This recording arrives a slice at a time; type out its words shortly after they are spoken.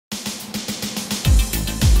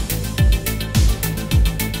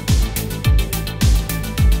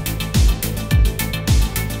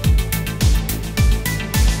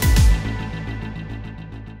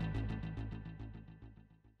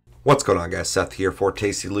What's going on, guys? Seth here for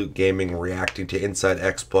Tasty Loot Gaming, reacting to Inside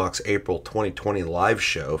Xbox April 2020 live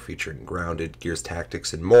show featuring Grounded, Gears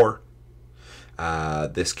Tactics, and more.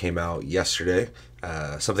 This came out yesterday.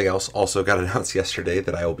 Something else also got announced yesterday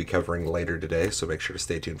that I will be covering later today, so make sure to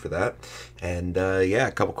stay tuned for that. And yeah,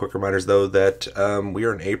 a couple quick reminders though that we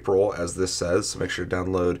are in April, as this says, so make sure to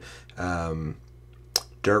download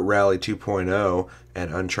Dirt Rally 2.0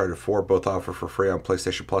 and Uncharted 4 both offer for free on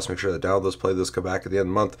PlayStation Plus. Make sure to download those, play those, come back at the end of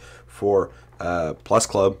the month for Plus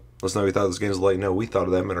Club. Let us know what you thought of those games. Let you know we thought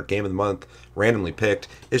of them. And our game of the month, randomly picked,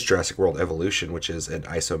 is Jurassic World Evolution, which is an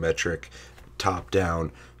isometric,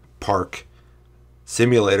 top-down park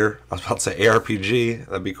simulator. I was about to say ARPG.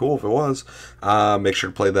 That'd be cool if it was. Make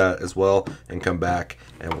sure to play that as well and come back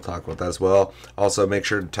and we'll talk about that as well. Also, make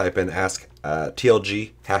sure to type in Ask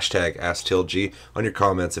TLG, hashtag Ask TLG on your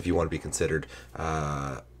comments if you want to be considered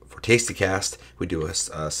for TastyCast. We do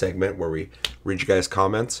a segment where we read you guys'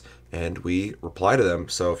 comments and we reply to them.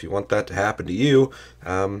 So if you want that to happen to you,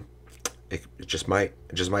 it just might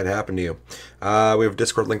happen to you. We have a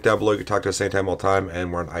Discord link down below. You can talk to us anytime, all the time,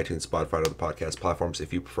 and we're on iTunes, Spotify, and other podcast platforms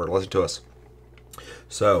if you prefer to listen to us.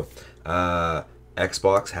 So,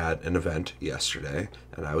 Xbox had an event yesterday,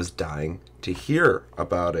 and I was dying to hear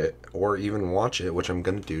about it or even watch it, which I'm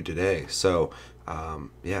going to do today. So,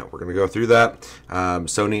 yeah, we're going to go through that.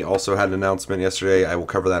 Sony also had an announcement yesterday. I will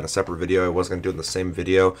cover that in a separate video. I was going to do it in the same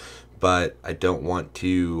video, but I don't want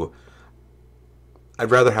to... I'd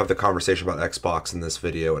rather have the conversation about Xbox in this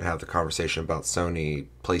video and have the conversation about Sony,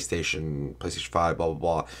 PlayStation 5, blah, blah,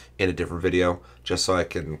 blah, in a different video, just so I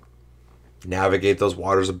can navigate those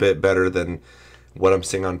waters a bit better than what I'm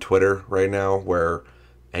seeing on Twitter right now, where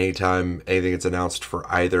anytime anything gets announced for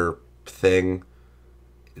either thing,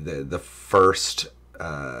 the first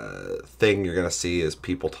thing you're going to see is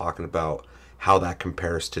people talking about how that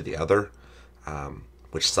compares to the other,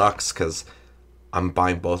 which sucks because I'm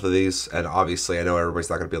buying both of these, and obviously I know everybody's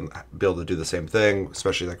not going to be able to do the same thing,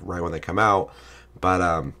 especially like right when they come out,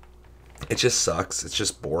 but it just sucks. It's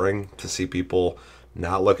just boring to see people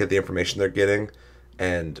not look at the information they're getting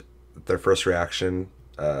and their first reaction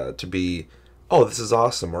to be, oh, this is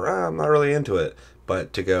awesome, or I'm not really into it,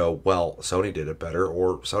 but to go, well, Sony did it better,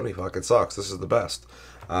 or Sony fucking sucks, this is the best.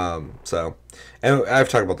 So, and I've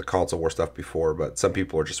talked about the console war stuff before, but some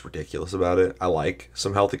people are just ridiculous about it. I like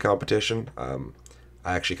some healthy competition.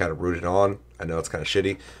 I actually kind of root it on. I know it's kind of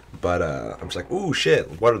shitty, but I'm just like, ooh,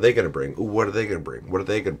 shit, what are they going to bring? Ooh, what are they going to bring? What are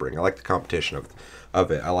they going to bring? I like the competition of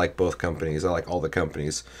it. I like both companies. I like all the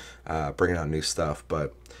companies bringing out new stuff,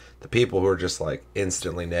 but the people who are just like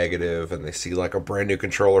instantly negative and they see like a brand new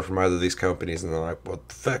controller from either of these companies and they're like, well,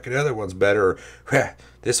 the fucking other one's better, or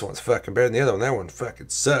this one's fucking better than the other one, that one fucking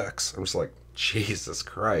sucks. I'm just like, Jesus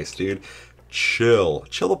Christ, dude, chill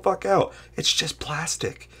the fuck out. It's just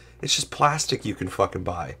plastic. It's just plastic you can fucking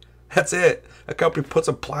buy. That's it. A company puts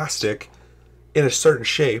a plastic in a certain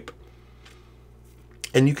shape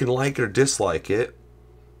and you can like it or dislike it,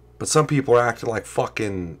 but some people are acting like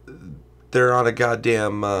fucking they're on a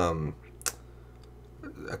goddamn a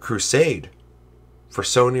crusade for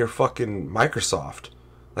Sony or fucking Microsoft.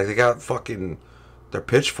 Like they got fucking their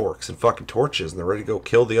pitchforks and fucking torches and they're ready to go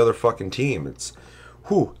kill the other fucking team. It's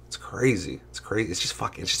crazy. It's crazy. It's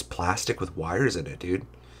just plastic with wires in it, dude.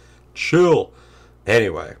 Chill.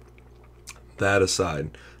 Anyway, that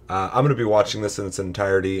aside, I'm going to be watching this in its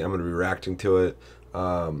entirety. I'm going to be reacting to it.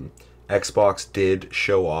 Xbox did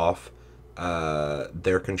show off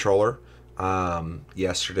their controller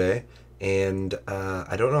yesterday, and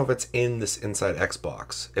I don't know if it's in this Inside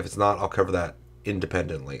Xbox. If it's not, I'll cover that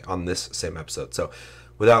independently on this same episode. So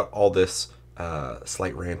without all this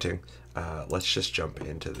slight ranting, let's just jump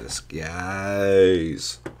into this,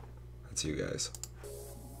 guys. That's you guys.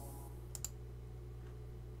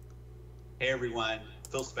 Hey everyone,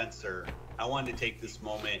 Phil Spencer. I wanted to take this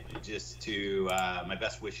moment just to my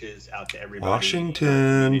best wishes out to everybody. Washington. In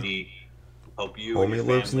our community. Hope you Homie and your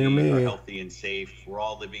lives near family me. are healthy and safe. We're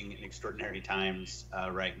all living in extraordinary times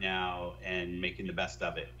right now and making the best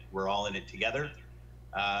of it. We're all in it together,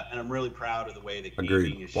 and I'm really proud of the way that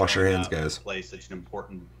gaming is Wash your showing hands, up guys. to play such an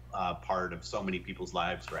important part of so many people's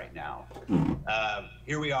lives right now.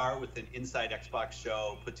 Here we are with an Inside Xbox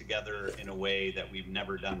show put together in a way that we've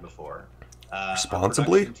never done before.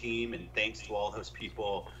 Responsibly? Our production team, and thanks to all those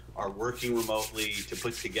people, are working remotely to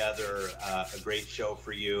put together a great show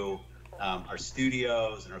for you. Our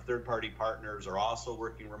studios and our third-party partners are also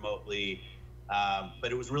working remotely.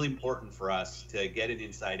 But it was really important for us to get an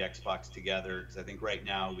Inside Xbox together because I think right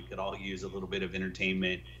now we could all use a little bit of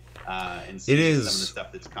entertainment and see some of the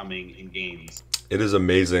stuff that's coming in games. It is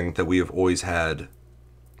amazing that we have always had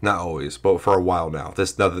Not always, but for a while now.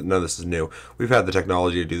 None of this is new. We've had the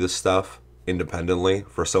technology to do this stuff independently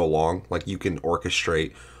for so long. Like, you can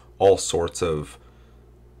orchestrate all sorts of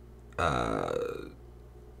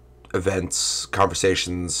events,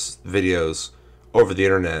 conversations, videos over the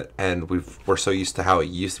internet, and we're so used to how it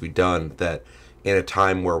used to be done that in a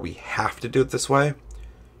time where we have to do it this way,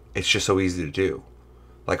 it's just so easy to do.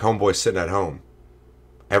 Like, homeboy's sitting at home.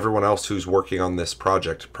 Everyone else who's working on this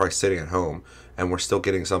project probably sitting at home, and we're still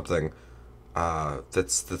getting something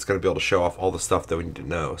that's going to be able to show off all the stuff that we need to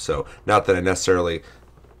know. So, not that I necessarily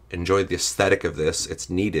enjoy the aesthetic of this. It's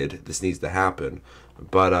needed. This needs to happen.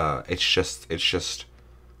 But it's just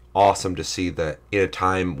awesome to see that in a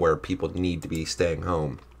time where people need to be staying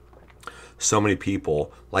home, so many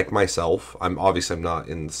people, like myself, I'm not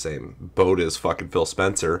in the same boat as fucking Phil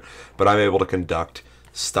Spencer, but I'm able to conduct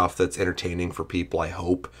stuff that's entertaining for people, I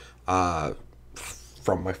hope,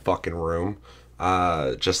 from my fucking room.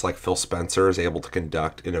 Just like Phil Spencer is able to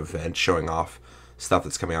conduct an event showing off stuff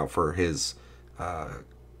that's coming out for his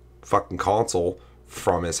fucking console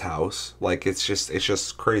from his house. Like, it's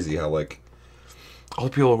just crazy how, like, all the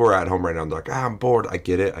people who are at home right now, they're like, I'm bored. I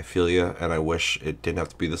get it. I feel you. And I wish it didn't have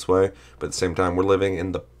to be this way. But at the same time, we're living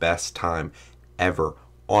in the best time ever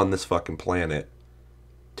on this fucking planet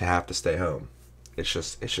to have to stay home. It's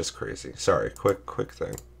just crazy. Sorry. Quick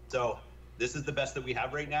thing. So this is the best that we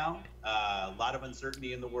have right now. A lot of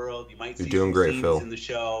uncertainty in the world. You might see You're doing some great, scenes Phil. in the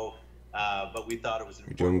show. But we thought it was an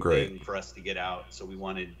important thing for us to get out. So we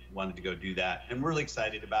wanted to go do that. And we're really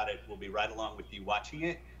excited about it. We'll be right along with you watching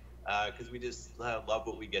it. Because we just love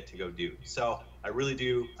what we get to go do. So I really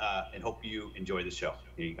do, and hope you enjoy the show.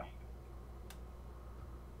 Here you go.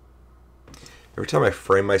 Every time I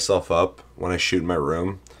frame myself up when I shoot in my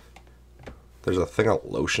room, there's a thing of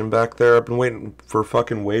lotion back there I've been waiting for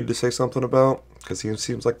fucking Wade to say something about, because he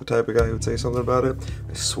seems like the type of guy who would say something about it.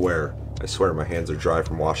 I swear my hands are dry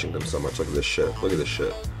from washing them so much. Look at this shit. Look at this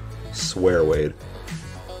shit. I swear, Wade.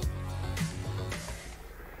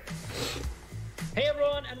 Hey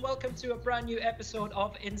everyone, and welcome to a brand new episode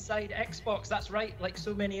of Inside Xbox. That's right, like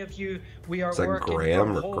so many of you, we are working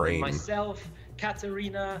from home. Myself,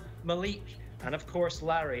 Katerina, Malik, and of course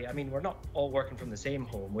Larry. I mean, we're not all working from the same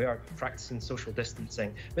home. We are practicing social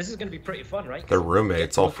distancing. This is going to be pretty fun, right? They're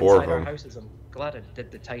roommates, all four of them. Our houses. I'm glad I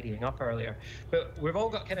did the tidying up earlier. But we've all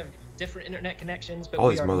got kind of different internet connections, but all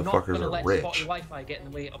we these are not motherfuckers going to let rich. spotty Wi-Fi get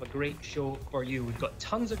in the way of a great show for you. We've got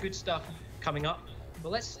tons of good stuff coming up.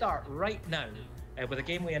 But let's start right now with a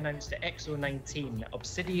game we announced at XO19,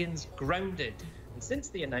 Obsidian's Grounded. And since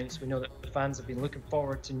the announcement, we know that the fans have been looking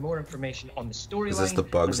forward to more information on the storyline. Is this the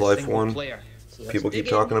Bugs Life one? So people keep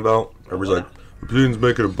talking about? Everybody's like, Obsidian's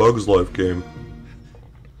making a Bugs Life game.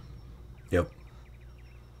 Yep.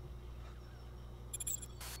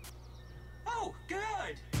 Oh,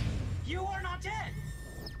 good! You are not dead!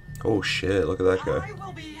 Oh shit, look at that guy. I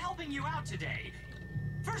will be helping you out today.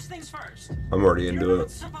 First things first. I'm already into You're it.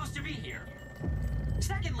 not supposed to be here.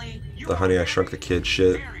 Secondly, you The are Honey I very, Shrunk the Kid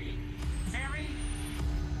shit. very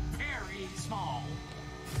small.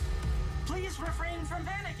 Please refrain from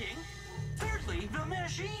panicking. Thirdly, the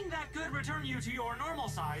machine that could return you to your normal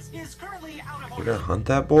size is currently out of You're order. gonna hunt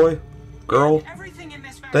that boy? Girl? And everything in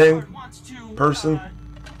this Thing? backyard wants to, Person?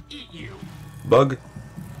 eat you. Bug?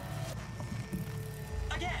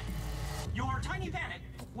 Again, your tiny panic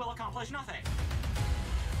will accomplish nothing.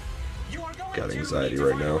 You are going Got to anxiety need to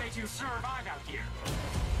right find now. a way to survive out here.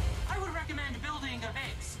 I would recommend building a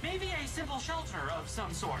base, maybe a simple shelter of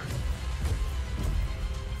some sort.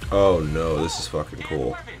 Oh no, this is fucking And cool.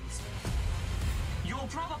 weapons. You'll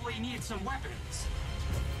probably need some weapons.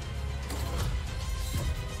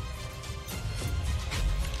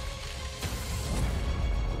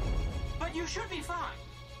 But you should be fine.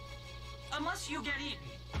 Unless you get eaten.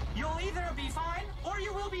 You'll either be fine or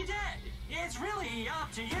you will be dead. It's really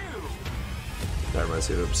up to you. That reminds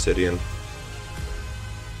me of Obsidian.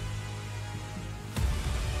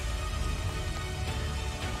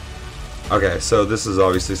 Okay, so this is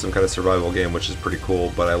obviously some kind of survival game, which is pretty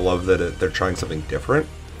cool, but I love that they're trying something different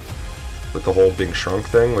with the whole being shrunk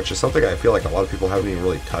thing, which is something I feel like a lot of people haven't even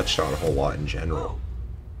really touched on a whole lot in general. Oh,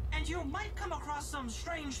 and you might come across some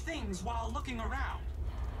strange things while looking around.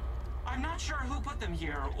 I'm not sure who put them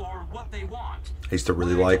here or what they want. I used to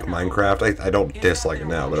really like Minecraft. I don't dislike it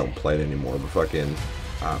now, but I don't play it anymore. But fucking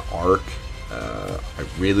Ark, I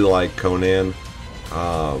really like Conan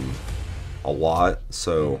a lot,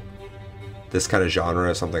 so this kind of genre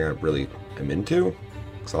is something I really am into.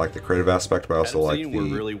 Because I like the creative aspect, but I also like the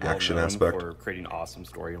really action aspect. For creating awesome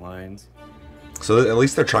storylines. So at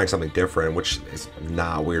least they're trying something different, which is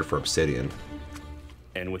not weird for Obsidian.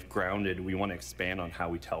 And with Grounded, we want to expand on how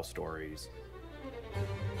we tell stories.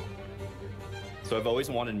 So I've always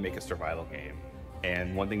wanted to make a survival game.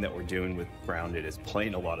 And one thing that we're doing with Grounded is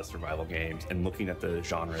playing a lot of survival games and looking at the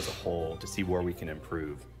genre as a whole to see where we can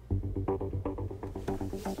improve.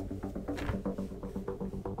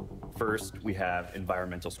 First, we have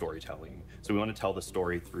environmental storytelling. So we want to tell the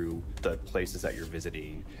story through the places that you're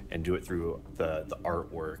visiting and do it through the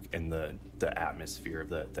artwork and the atmosphere of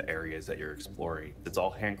the areas that you're exploring. It's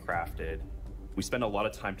all handcrafted. We spend a lot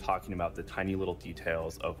of time talking about the tiny little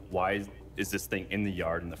details of why is this thing in the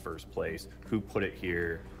yard in the first place, who put it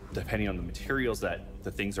here, depending on the materials that the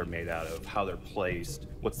things are made out of, how they're placed,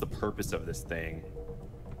 what's the purpose of this thing.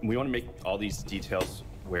 And we want to make all these details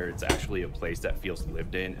where it's actually a place that feels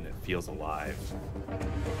lived in and it feels alive.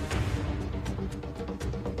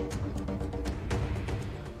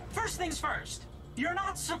 First things first, you're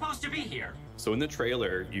not supposed to be here. So in the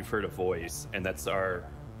trailer, you've heard a voice, and that's our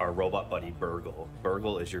robot buddy, Burgle.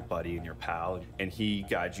 Burgle is your buddy and your pal, and he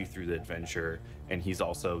guides you through the adventure, and he's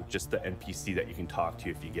also just the NPC that you can talk to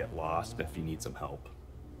if you get lost and if you need some help.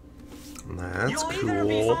 That's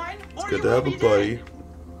cool. It's good to have a buddy.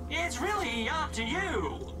 It's really up to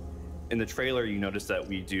you. In the trailer, you notice that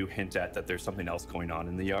we do hint at that there's something else going on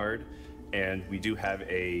in the yard, and we do have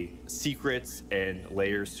secrets and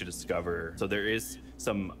layers to discover. So there is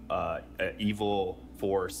some evil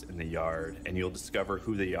force in the yard, and you'll discover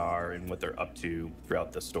who they are and what they're up to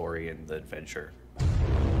throughout the story and the adventure.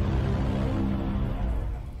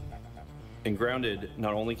 In Grounded,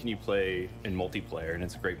 not only can you play in multiplayer, and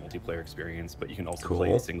it's a great multiplayer experience, but you can also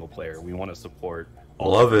play in single player. We want to support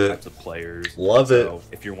all types of players. Love it. So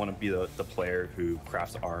if you want to be the player who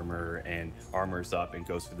crafts armor and armors up and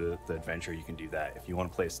goes through the adventure, you can do that. If you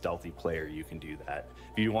want to play a stealthy player, you can do that.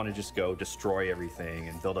 If you want to just go destroy everything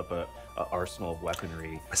and build up a arsenal of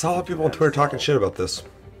weaponry. I saw a lot of people on Twitter talking shit about this.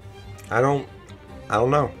 I don't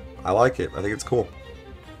know. I like it. I think it's cool.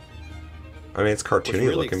 I mean, it's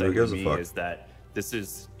cartoony looking, but who gives a fuck? Is that this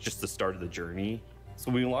is just the start of the journey.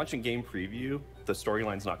 So when we launch in game preview, the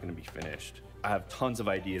storyline's not going to be finished. I have tons of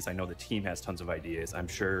ideas. I know the team has tons of ideas. I'm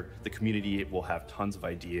sure the community will have tons of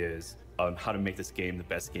ideas on how to make this game the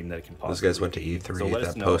best game that it can possibly be. Those guys went to E3.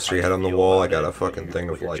 So that poster you had on the wall, I got a fucking thing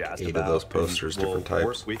of like 8 of those posters, different types. We'll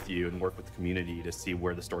work with you and work with the community to see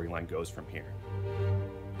where the storyline goes from here.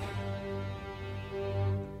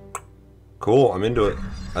 Cool, I'm into it.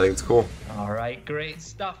 I think it's cool. All right, great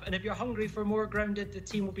stuff. And if you're hungry for more Grounded, the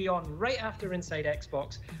team will be on right after Inside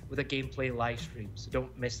Xbox with a gameplay live stream, so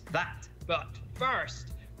don't miss that. But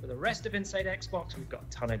first, for the rest of Inside Xbox, we've got a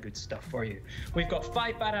ton of good stuff for you. We've got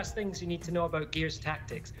 5 badass things you need to know about Gears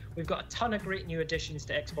Tactics. We've got a ton of great new additions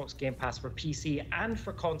to Xbox Game Pass for PC and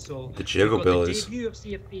for console. The Jiggle Billies. The debut of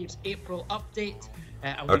Sea of Thieves April update.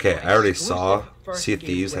 Okay, I already saw Sea of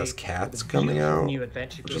Thieves has cats coming out,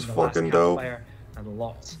 which is fucking dope. And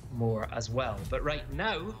lots more as well. But right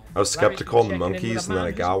now, I was skeptical on the monkeys, and then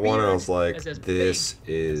I got one, and I was like, this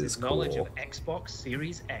is cool. Knowledge of Xbox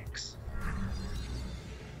Series X.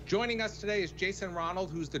 Joining us today is Jason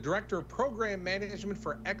Ronald, who's the Director of Program Management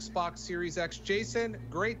for Xbox Series X. Jason,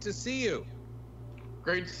 great to see you.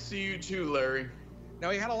 Great to see you too, Larry. Now,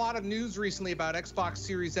 we had a lot of news recently about Xbox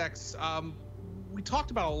Series X. We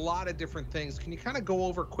talked about a lot of different things. Can you kind of go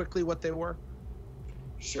over quickly what they were?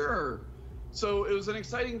 Sure. So it was an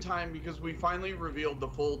exciting time because we finally revealed the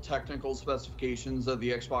full technical specifications of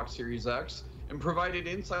the Xbox Series X and provided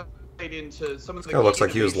insight into some of the. It looks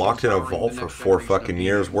like he was locked in a vault for 4 fucking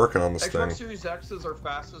years working on this thing. Xbox Series X is our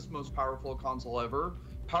fastest, most powerful console ever,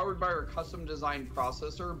 powered by our custom-designed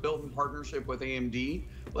processor built in partnership with AMD,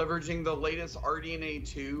 leveraging the latest RDNA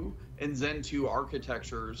 2 and Zen 2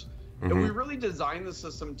 architectures. And we really designed the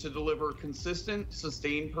system to deliver consistent,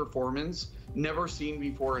 sustained performance never seen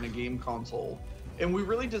before in a game console. And we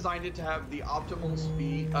really designed it to have the optimal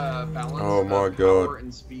speed balance of power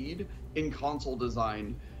and speed in console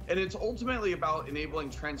design. And it's ultimately about enabling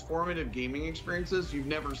transformative gaming experiences you've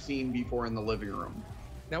never seen before in the living room.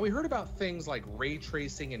 Now, we heard about things like ray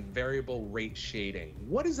tracing and variable rate shading.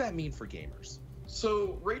 What does that mean for gamers?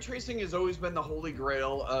 So ray tracing has always been the holy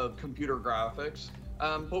grail of computer graphics.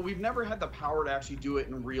 But we've never had the power to actually do it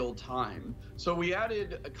in real time. So we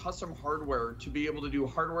added a custom hardware to be able to do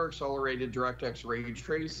hardware accelerated DirectX ray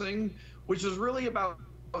tracing, which is really about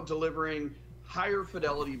delivering higher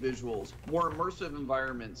fidelity visuals, more immersive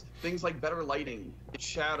environments, things like better lighting,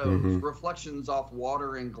 shadows, reflections off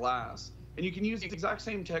water and glass. And you can use the exact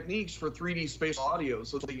same techniques for 3D spatial audio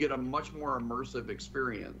so that you get a much more immersive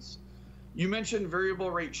experience. You mentioned variable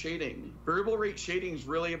rate shading. Variable rate shading is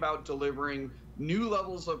really about delivering new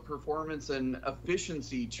levels of performance and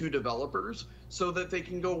efficiency to developers so that they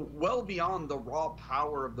can go well beyond the raw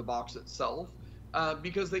power of the box itself,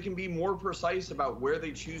 because they can be more precise about where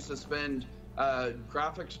they choose to spend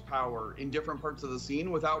graphics power in different parts of the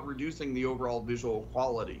scene without reducing the overall visual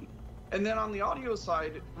quality. And then on the audio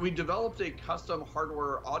side, we developed a custom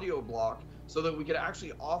hardware audio block so that we could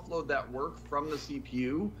actually offload that work from the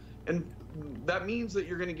CPU. And that means that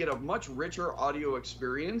you're going to get a much richer audio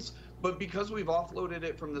experience. But because we've offloaded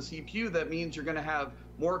it from the CPU, that means you're going to have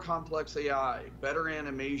more complex AI, better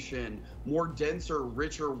animation, more denser,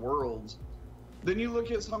 richer worlds. Then you look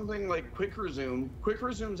at something like Quick Resume. Quick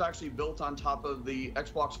Resume is actually built on top of the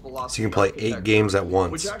Xbox Velocity. So you can play 8 games at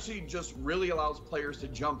once. Which actually just really allows players to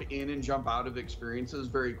jump in and jump out of experiences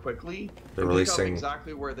very quickly. They're releasing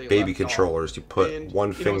exactly where they baby controllers. You put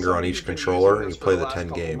one finger on each controller and you play the 10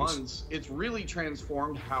 games. Months, it's really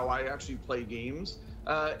transformed how I actually play games.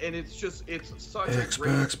 And it's such a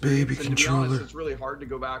great baby controller. To be honest, it's really hard to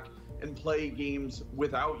go back and play games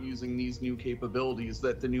without using these new capabilities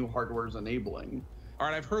that the new hardware is enabling. All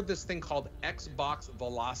right, I've heard this thing called Xbox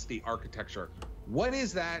Velocity Architecture. What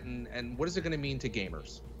is that, and what is it going to mean to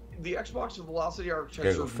gamers? The Xbox Velocity Architecture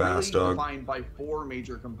is really defined by 4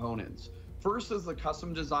 major components. First is the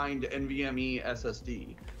custom-designed NVMe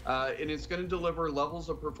SSD, and it's going to deliver levels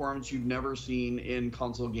of performance you've never seen in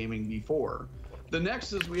console gaming before. The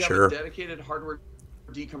next is we have a dedicated hardware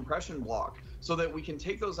decompression block, so that we can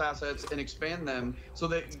take those assets and expand them so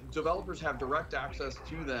that developers have direct access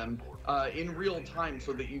to them in real time,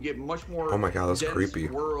 so that you get much more that's creepy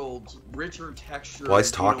worlds, richer textures. While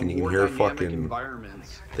he's talking, you can hear fucking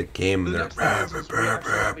environments. The game in there. That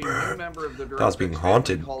was being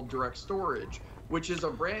haunted. Called Direct Storage, which is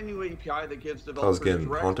a brand new API that gives developers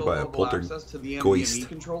direct access to the NVMe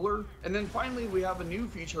controller. And then finally, we have a new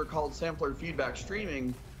feature called Sampler Feedback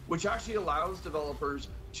Streaming, which actually allows developers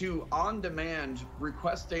to, on demand,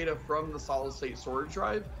 request data from the solid-state storage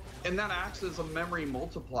drive, and that acts as a memory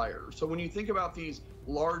multiplier. So when you think about these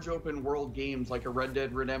large open-world games like a Red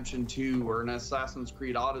Dead Redemption 2 or an Assassin's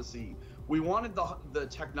Creed Odyssey, we wanted the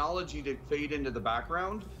technology to fade into the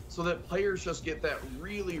background so that players just get that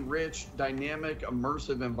really rich, dynamic,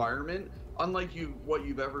 immersive environment, unlike what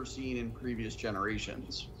you've ever seen in previous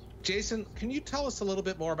generations. Jason, can you tell us a little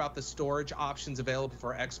bit more about the storage options available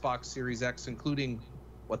for Xbox Series X, including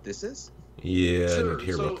what this is? Yeah, I need to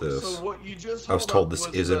hear about this. So what you just I was told this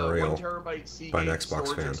isn't real 1 terabyte Seagate by an Xbox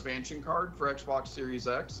storage fan. Expansion card for Xbox Series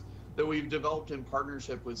X that we've developed in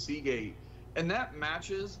partnership with Seagate, and that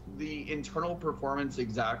matches the internal performance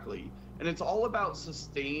exactly. And it's all about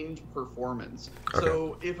sustained performance. Okay.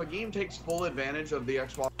 So if a game takes full advantage of the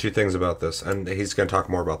Xbox... 2 things about this, and he's going to talk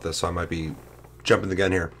more about this, so I might be jumping the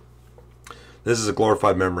gun here. This is a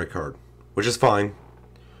glorified memory card, which is fine.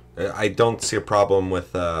 I don't see a problem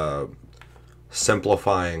with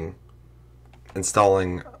simplifying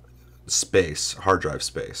installing space, hard drive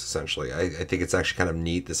space, essentially. I think it's actually kind of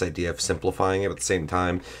neat, this idea of simplifying it, but at the same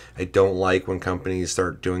time, I don't like when companies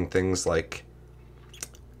start doing things like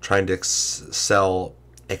trying to sell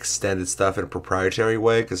extended stuff in a proprietary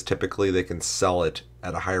way, because typically they can sell it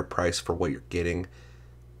at a higher price for what you're getting,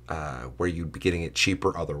 where you'd be getting it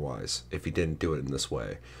cheaper otherwise if you didn't do it in this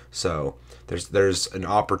way. So there's an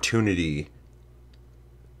opportunity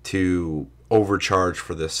to overcharge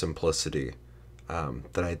for this simplicity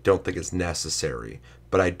that I don't think is necessary,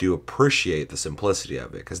 but I do appreciate the simplicity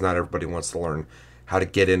of it, because not everybody wants to learn how to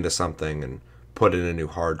get into something and put in a new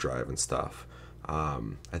hard drive and stuff.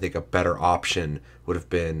 I think a better option would have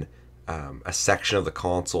been a section of the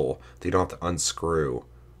console that you don't have to unscrew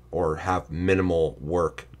or have minimal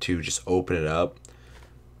work to just open it up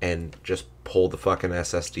and just pull the fucking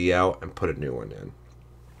SSD out and put a new one in.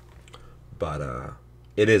 But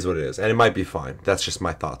it is what it is, and it might be fine. That's just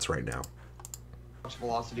my thoughts right now.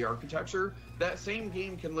 Velocity architecture, that same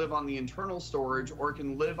game can live on the internal storage, or it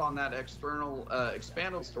can live on that external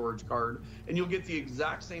expandable storage card, and you'll get the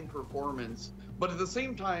exact same performance. But at the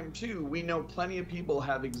same time, too, we know plenty of people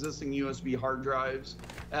have existing USB hard drives,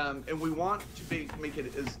 and we want to make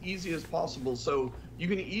it as easy as possible. So you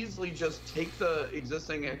can easily just take the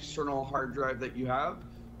existing external hard drive that you have,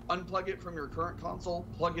 unplug it from your current console,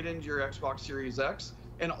 plug it into your Xbox Series X,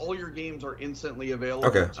 and all your games are instantly available.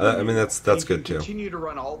 Okay, I mean that's good too. Continue to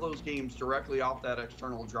run all those games directly off that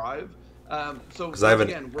external drive. Because I have an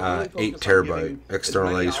 8 terabyte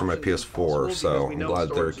external I use for my PS4, so I'm glad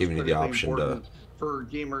they're giving you the option to for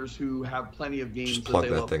gamers who have plenty of games just plug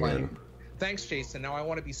that that thing in. Thanks, Jason. Now I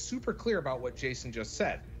want to be super clear about what Jason just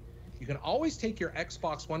said. You can always take your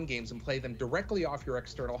Xbox One games and play them directly off your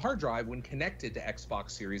external hard drive when connected to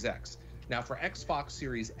Xbox Series X. Now, for Xbox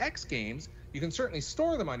Series X games, you can certainly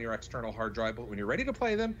store them on your external hard drive, but when you're ready to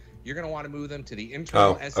play them, you're going to want to move them to the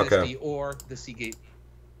internal SSD or the Seagate.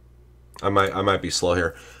 I might be slow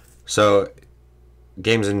here. So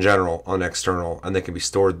games in general on external, and they can be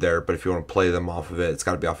stored there, but if you want to play them off of it, it's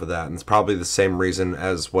got to be off of that. And it's probably the same reason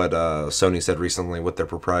as what Sony said recently with their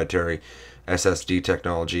proprietary SSD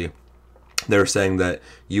technology. They're saying that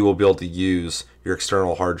you will be able to use your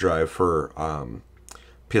external hard drive for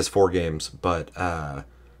PS4 games, but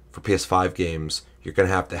for PS5 games, you're going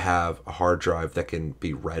to have a hard drive that can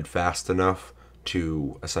be read fast enough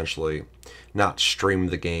to essentially not stream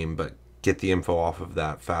the game, but get the info off of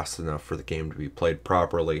that fast enough for the game to be played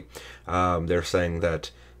properly. They're saying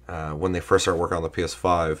that when they first started working on the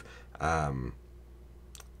PS5,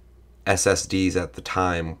 SSDs at the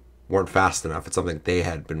time weren't fast enough. It's something they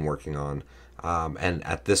had been working on. And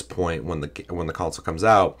at this point, when the console comes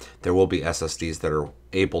out, there will be SSDs that are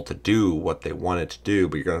able to do what they want it to do,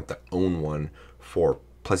 but you're going to have to own one for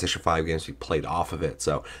PlayStation 5 games to be played off of it.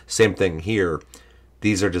 So same thing here.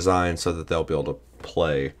 These are designed so that they'll be able to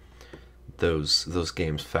play those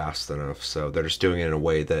games fast enough. So they're just doing it in a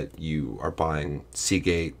way that you are buying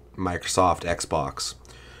Seagate, Microsoft, Xbox,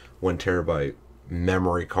 1 terabyte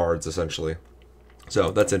memory cards essentially.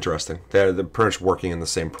 So that's interesting. They're pretty much working in the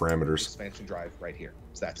same parameters. Expansion drive right here.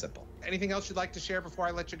 It's that simple. Anything else you'd like to share before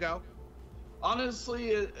I let you go?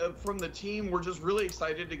 Honestly, from the team, we're just really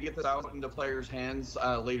excited to get this out into players' hands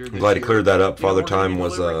later this year. I'm glad he cleared that up. Father Time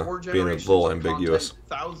was being a little of ambiguous. Content.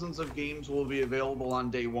 Thousands of games will be available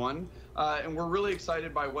on day one. And we're really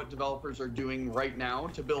excited by what developers are doing right now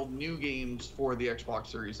to build new games for the Xbox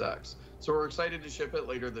Series X. So we're excited to ship it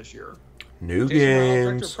later this year. New Jason Morrell, games.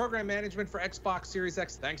 Director of Program Management for Xbox Series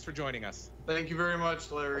X. Thanks for joining us. Thank you very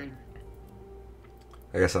much, Larry.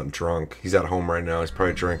 I guess I'm drunk. He's at home right now. He's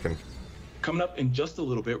probably drinking. Coming up in just a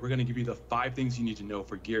little bit, we're going to give you the 5 things you need to know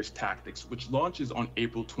for Gears Tactics, which launches on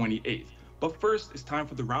April 28th. But first, it's time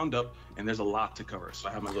for the roundup, and there's a lot to cover. So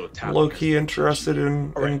I have my little tablet. Low-key interested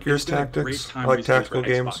in Gears Tactics. I like tactical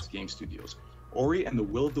games. Xbox Game Studios. Ori and the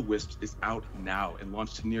Will of the Wisps is out now and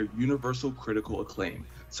launched to near universal critical acclaim,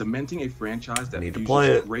 cementing a franchise that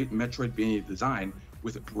fuses great Metroidvania design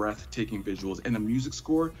with breathtaking visuals and a music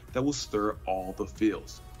score that will stir all the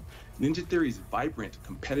feels. Ninja Theory's vibrant,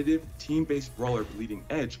 competitive, team-based brawler Bleeding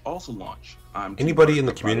Edge also launched. Anybody in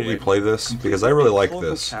the community play this? Because I really like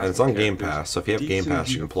this, and it's on Game Pass, so if you have Game Pass,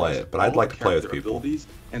 you can play it. But I'd like to play with people.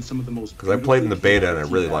 Because I played in the beta and I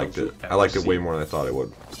really liked it. I liked it way more than I thought I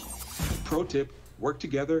would. Pro tip, work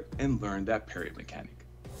together and learn that parry mechanic.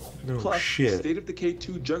 No Plus, shit. State of Decay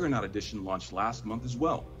 2 Juggernaut Edition launched last month as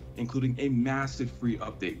well, including a massive free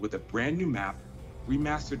update with a brand new map,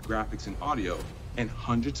 remastered graphics and audio, and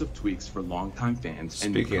hundreds of tweaks for longtime fans.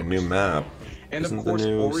 Speaking of new map, and of course,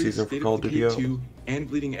 Ori, State of Decay 2 and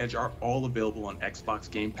Bleeding Edge are all available on Xbox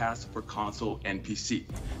Game Pass for console and PC.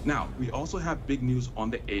 Now, we also have big news on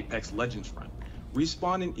the Apex Legends front.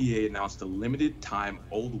 Respawn and EA announced a limited-time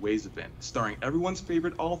Old Ways event starring everyone's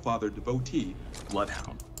favorite Allfather devotee,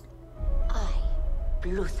 Bloodhound. I,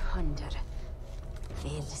 Bluthunder,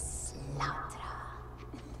 will slaughter.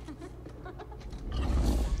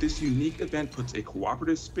 This unique event puts a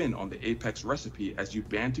cooperative spin on the Apex recipe as you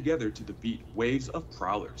band together to defeat waves of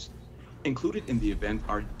prowlers. Included in the event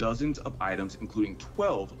are dozens of items, including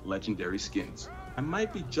 12 legendary skins. I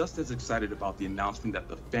might be just as excited about the announcement that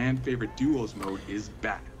the fan-favorite Duos mode is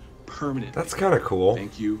back, permanently. That's kind of cool.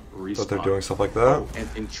 Thank you, Respawn. That they're doing stuff like that. Oh, and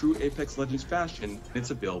in true Apex Legends fashion,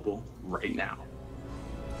 it's available right now.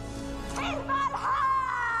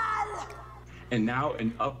 And now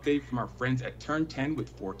an update from our friends at Turn 10 with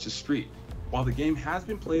Forza Street. While the game has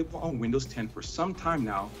been playable on Windows 10 for some time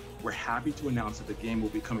now, we're happy to announce that the game will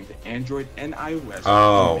be coming to Android and iOS.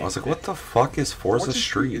 Oh, I was like, what the fuck is Forza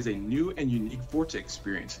Street? Is a new and unique Forza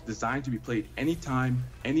experience designed to be played anytime,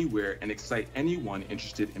 anywhere, and excite anyone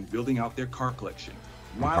interested in building out their car collection.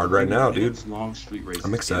 Hard right now, dude. Long street races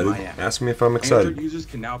I'm excited. Ask me if I'm excited. Android users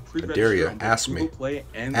can now pre-register on Google Play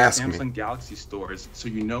and the Samsung Galaxy stores, so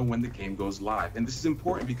you know when the game goes live. And this is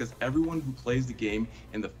important because everyone who plays the game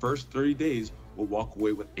in the first 30 days will walk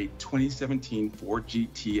away with a 2017 Ford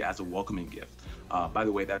GT as a welcoming gift. By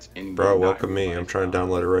the way, that's in. Bro, welcome me. I'm trying to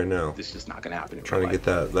download it right now. This is just not gonna happen. I'm trying to get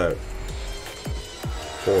that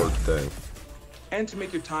Ford thing. And to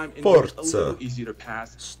make your time in a little easier to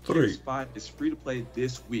pass, Gears 5 is free to play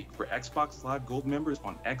this week for Xbox Live Gold members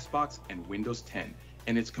on Xbox and Windows 10.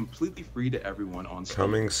 And it's completely free to everyone on Steam.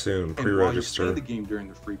 Coming soon, pre-register. And while you play the game during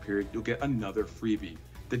the free period, you'll get another freebie.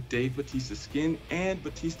 The Dave Bautista skin and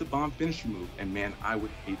Bautista bomb finisher move. And man, I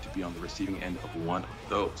would hate to be on the receiving end of one of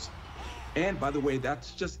those. And by the way,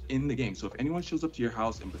 that's just in the game. So if anyone shows up to your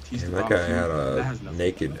house and Batista that guy had that has a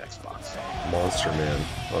naked Xbox. monster man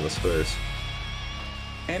on his face.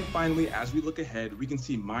 And finally, as we look ahead, we can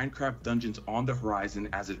see Minecraft Dungeons on the horizon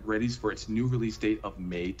as it readies for its new release date of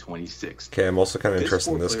May 26th. Okay, I'm also kind of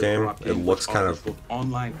interested in this game. It looks kind of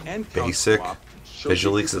online and basic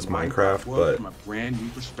visually because it's Minecraft, but from a brand new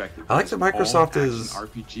perspective. I like that Microsoft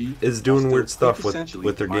is doing weird stuff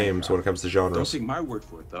with their games when it comes to genres. Don't take my word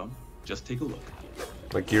for it, though. Just take a look.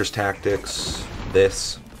 Like Gears Tactics,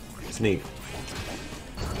 this. It's neat.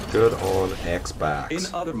 Good on Xbox.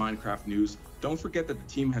 In other Minecraft news, don't forget that the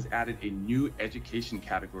team has added a new education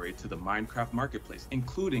category to the Minecraft marketplace,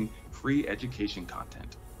 including free education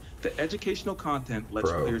content. The educational content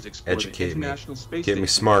lets players explore the International Space Station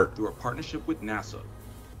through a partnership with NASA.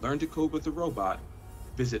 Learn to code with a robot,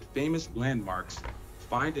 visit famous landmarks,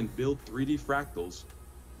 find and build 3D fractals,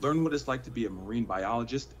 learn what it's like to be a marine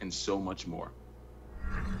biologist, and so much more.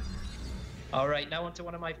 All right, now on to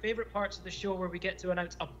one of my favorite parts of the show where we get to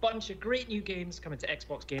announce a bunch of great new games coming to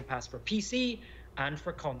Xbox Game Pass for PC and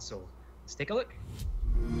for console. Let's take a look.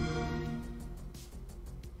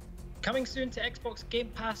 Coming soon to Xbox Game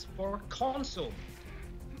Pass for console.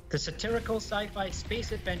 The satirical sci-fi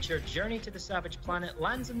space adventure Journey to the Savage Planet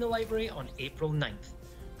lands in the library on April 9th.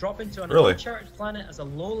 Drop into an uncharted planet as a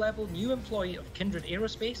low-level new employee of Kindred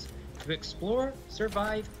Aerospace to explore,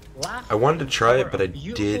 survive, laugh. I wanted to try it, but I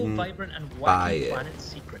didn't vibrant and buy it.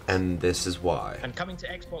 Secrets. And this is why. And coming to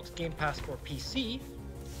Xbox Game Pass for PC,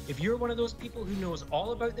 if you're one of those people who knows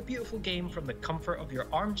all about the beautiful game from the comfort of your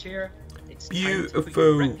armchair, it's time to put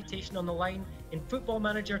your reputation on the line in Football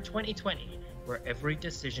Manager 2020, where every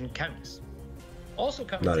decision counts. Also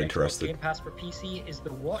coming to Xbox Game Pass for PC is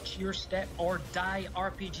the Watch Your Step or Die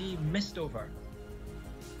RPG Mistover.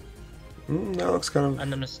 That looks kind of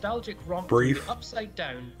and the nostalgic romp brief upside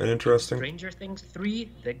down and interesting. Stranger Things 3,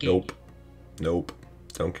 the game. Nope.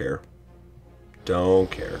 Don't care. Don't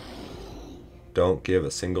care. Don't give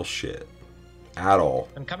a single shit. At all.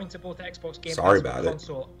 And coming to both Xbox Game Pass for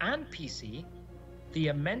console and PC, the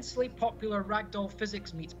immensely popular Ragdoll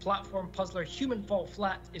Physics meets platform puzzler Human Fall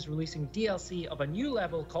Flat is releasing DLC of a new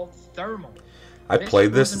level called Thermal. I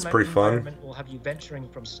played this, it's pretty fun. Will have you venturing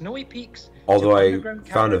from snowy peaks. Although I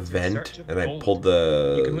found a vent and I pulled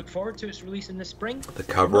you can look forward to its release in the spring. The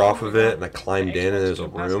cover off of it and I climbed in and there's a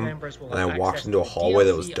room and I walked into a hallway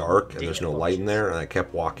that was dark and there's no light in there and I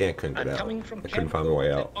kept walking, I couldn't get out. I couldn't find my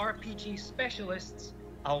way out. RPG specialists,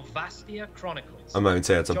 Alvastia Chronicles. I'm not even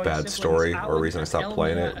saying it's a bad story or a reason I stopped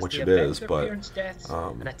playing it, which it is, but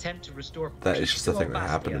that is just a thing that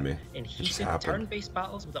happened to me. It just happened.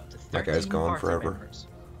 That guy's gone forever.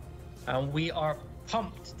 And we are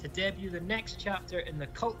pumped to debut the next chapter in the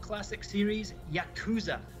cult classic series,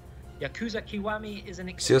 Yakuza. Yakuza Kiwami is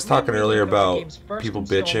an See us talking earlier about people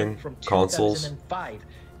bitching consoles.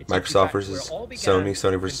 Microsoft versus Sony,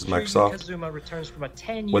 Sony versus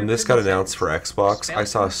Microsoft. When this got announced for Xbox, I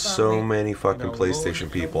saw so many fucking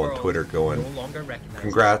PlayStation people on Twitter going,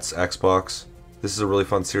 "Congrats, Xbox. This is a really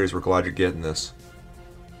fun series. We're glad you're getting this."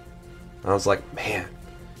 And I was like, man,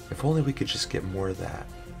 if only we could just get more of that.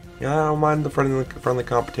 Yeah, I don't mind the friendly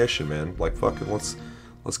competition, man. Like, fucking, let's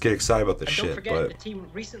get excited about this shit. Don't forget, the team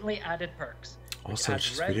recently added perks. Also, it's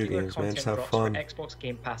just video games, man. Just have fun. Xbox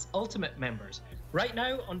Game Pass Ultimate members. Right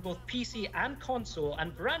now, on both PC and console,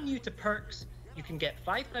 and brand new to perks, you can get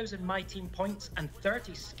 5,000 My Team points and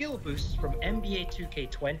 30 skill boosts from NBA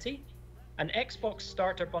 2K20, an Xbox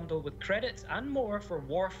starter bundle with credits and more for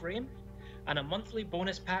Warframe, and a monthly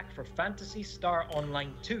bonus pack for Phantasy Star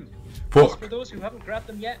Online 2. Plus, for those who haven't grabbed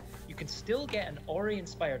them yet, you can still get an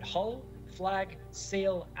Ori-inspired hull, flag,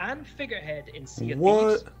 sail, and figurehead in Sea of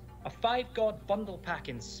Thieves, a 5-god bundle pack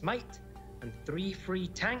in Smite, and 3 free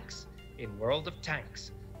tanks in World of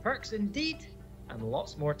Tanks. Perks indeed, and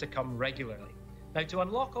lots more to come regularly. Now, to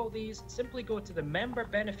unlock all these, simply go to the member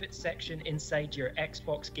benefits section inside your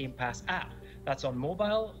Xbox Game Pass app. That's on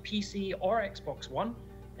mobile, PC, or Xbox One,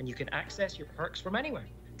 and you can access your perks from anywhere.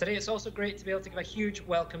 Today, it's also great to be able to give a huge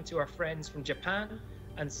welcome to our friends from Japan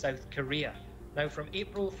and South Korea. Now, from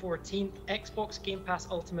April 14th, Xbox Game Pass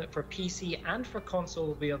Ultimate for PC and for console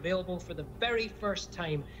will be available for the very first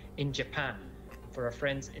time in Japan. For our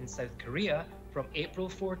friends in South Korea, from April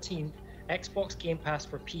 14th, Xbox Game Pass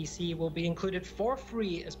for PC will be included for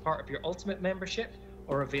free as part of your Ultimate membership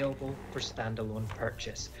or available for standalone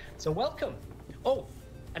purchase. So welcome! Oh,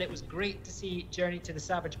 and it was great to see Journey to the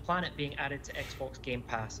Savage Planet being added to Xbox Game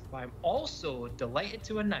Pass, but I'm also delighted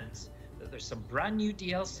to announce that there's some brand new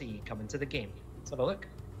DLC coming to the game. Let's have a look.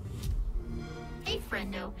 Hey,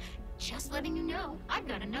 friendo. Just letting you know, I've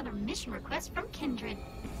got another mission request from Kindred.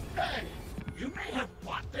 Hey, You may have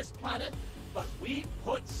bought this planet, but we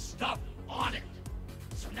put stuff on it.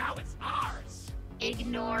 So now it's ours.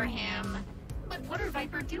 Ignore him. But what are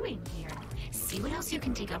Viper doing here? See what else you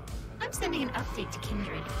can dig up. I'm sending an update to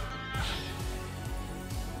Kindred.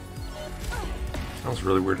 That was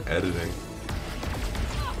really weird editing.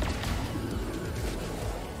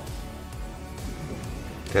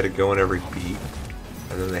 They had it going every beat,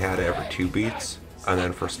 and then they had it every 2 beats, and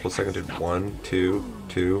then for a split second did 1, 2,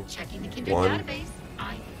 2, Checking the Kindred 1. database.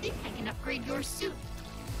 I think I can upgrade your suit.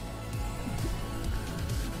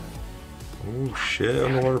 Oh shit,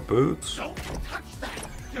 underwater boots. Don't touch that.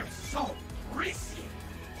 You're so greasy.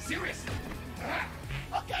 Seriously.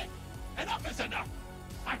 Okay, enough is enough.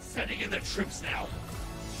 I'm sending in the troops now.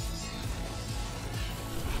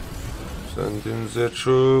 Send in the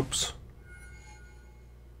troops.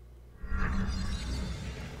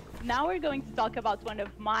 Now we're going to talk about one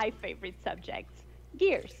of my favorite subjects,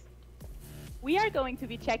 Gears. We are going to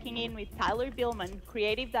be checking in with Tyler Billman,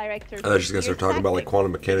 creative director. I thought she's gonna start talking about like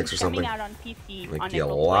quantum mechanics or something. Coming out on PC like on you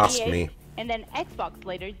April lost 28th, me. and then Xbox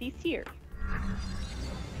later this year.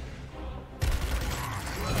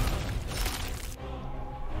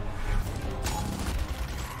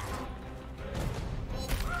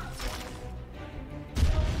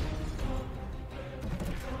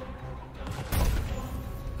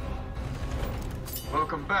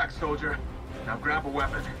 Welcome back, soldier. Now grab a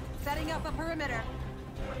weapon. Setting up a perimeter.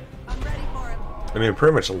 I'm ready for him. I mean, it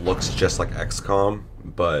pretty much looks just like XCOM,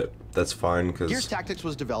 but that's fine because Gears Tactics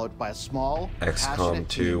was developed by a small, XCOM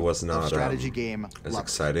 2 was not strategy game as lovers.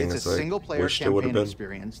 exciting it's as a I single-player wished it would have campaign been.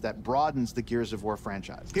 experience that broadens the Gears of War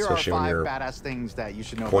franchise. Here Especially when are 5 you're badass things that you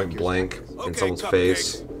should know Point about blank Gears in someone's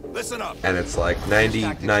face, Listen up. and it's like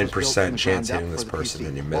 99% chance hitting this person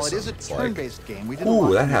and you While miss it is them. a It's like, turn-based game, we didn't want ooh,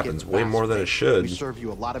 to that make happens it way more than it fast-paced. should. We serve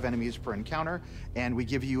you a lot of enemies per encounter, and we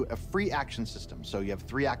give you a free action system. So you have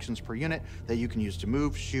 3 actions per unit that you can use to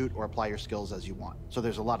move, shoot, or apply your skills as you want. So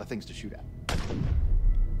there's a lot of things to shoot at.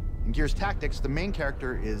 In Gears Tactics, the main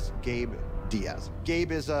character is Gabe Diaz.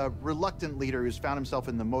 Gabe is a reluctant leader who's found himself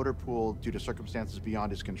in the motor pool due to circumstances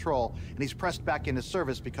beyond his control, and he's pressed back into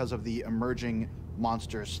service because of the emerging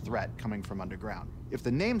monstrous threat coming from underground. If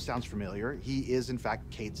the name sounds familiar, he is in fact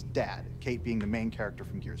Kate's dad, Kate being the main character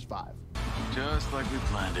from Gears 5. Just like we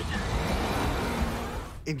planned it.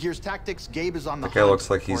 In Gears Tactics, Gabe is on the That guy hunt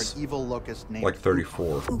looks like for he's an evil locust named like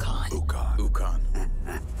 34. Ukon.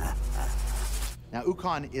 Now,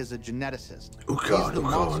 Ukon is a geneticist. Ukon, He's the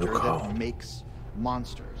Ukon, monster Ukon. that makes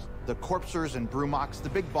monsters. The Corpsers and Brumox, the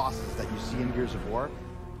big bosses that you see in Gears of War,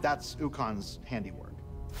 that's Ukon's handiwork.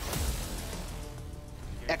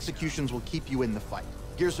 Executions will keep you in the fight.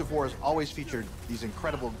 Gears of War has always featured these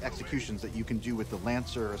incredible executions that you can do with the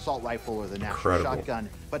Lancer assault rifle or the natural shotgun.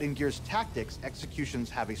 But in Gears Tactics, executions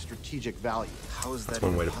have a strategic value. How is that? That's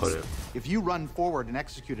one way to put it. If you run forward and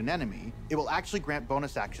execute an enemy, it will actually grant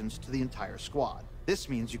bonus actions to the entire squad. This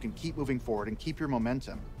means you can keep moving forward and keep your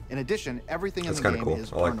momentum. In addition, everything in the game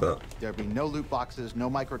is I like earnable. that. There'll be no loot boxes, no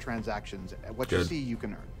microtransactions. What you Good. see, you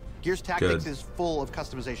can earn. Gears Tactics is full of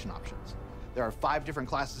customization options. There are 5 different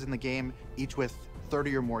classes in the game, each with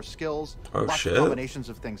 30 or more skills. Oh, lots shit. of combinations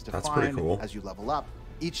of things to That's pretty find cool. as you level up.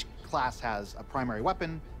 Each class has a primary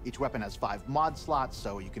weapon. Each weapon has 5 mod slots,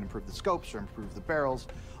 so you can improve the scopes or improve the barrels.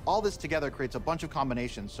 All this together creates a bunch of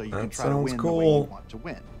combinations so you can try to win the way you want to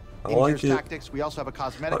win. I In like Gears it. Tactics, we also have a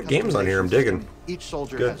cosmetic A lot of games on here, I'm customization digging. system. Each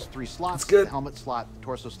soldier Good. has 3 slots, It's good. the helmet slot, the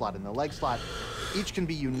torso slot, and the leg slot. Each can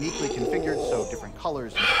be uniquely configured, so different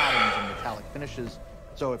colors and patterns and metallic finishes.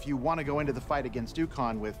 So if you want to go into the fight against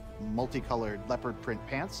Ukon with multicolored leopard print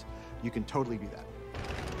pants, you can totally do that.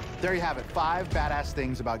 There you have it, 5 badass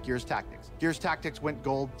things about Gears Tactics. Gears Tactics went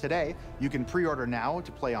gold today. You can pre-order now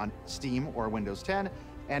to play on Steam or Windows 10,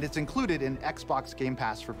 and it's included in Xbox Game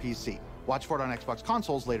Pass for PC. Watch for it on Xbox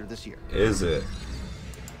consoles later this year. Is it?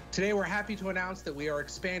 Today, we're happy to announce that we are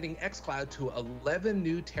expanding xCloud to 11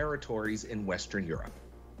 new territories in Western Europe.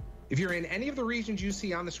 If you're in any of the regions you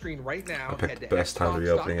see on the screen right now, I picked head to the best time to be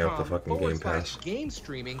opening up the xbox.com fucking Game Pass. /game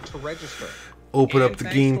streaming to register. Open And up the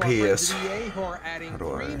thanks Game to our friends Pass. at EA who are adding How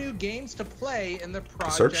do 3 I- new games to play in the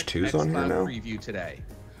Project Search 2's on here xCloud now? preview today.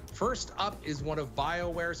 First up is one of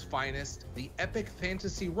BioWare's finest, the epic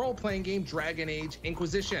fantasy role-playing game Dragon Age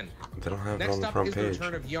Inquisition. They don't have it Next on the up front is the page.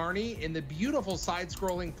 return of Yarny in the beautiful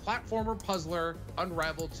side-scrolling platformer puzzler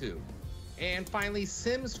Unravel 2. And finally,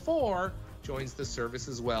 Sims 4 joins the service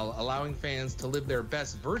as well, allowing fans to live their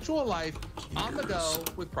best virtual life on the go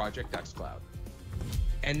with Project xCloud.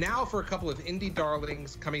 And now for a couple of indie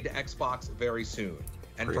darlings coming to Xbox very soon.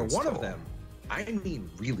 And for one of Pre-install. them, I mean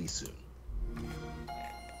really soon.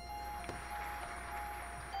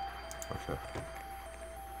 Okay.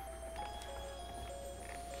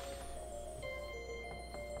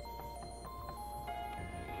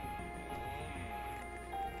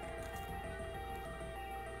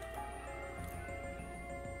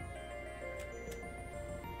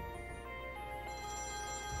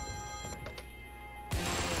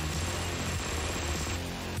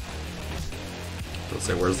 Let's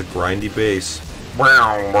say, where's the grindy bass?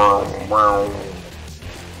 Wow, wow, wow.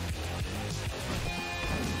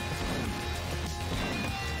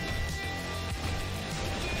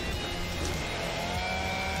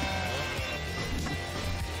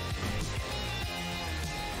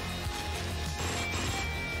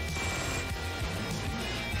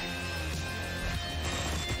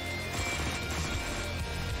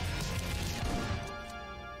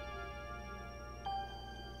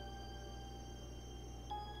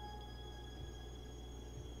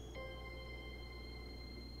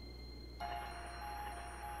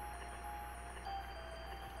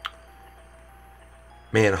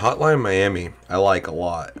 Man, Hotline Miami, I like a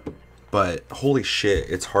lot. But holy shit,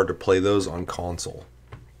 it's hard to play those on console.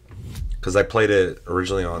 Because I played it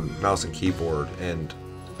originally on mouse and keyboard, and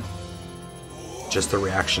just the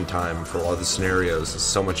reaction time for a lot of the scenarios is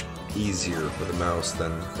so much easier with a mouse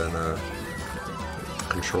than a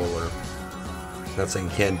controller. Not saying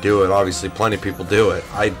you can't do it, obviously plenty of people do it.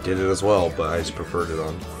 I did it as well, but I just preferred it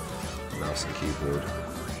on mouse and keyboard.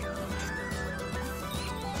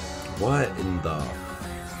 What in the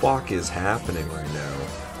fuck is happening right now?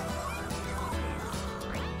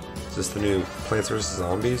 Is this the new Plants vs.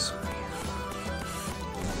 Zombies?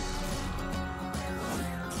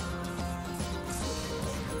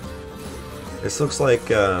 This looks like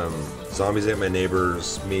Zombies Ate My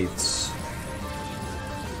Neighbors meets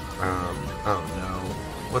I don't know,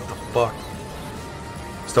 what the fuck?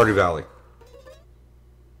 Stardew Valley.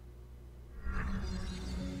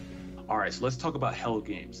 Alright, so let's talk about Hell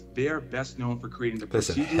Games. They are best known for creating the They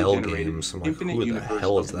said Hell procedurally generated Games. I'm like, infinite who the universe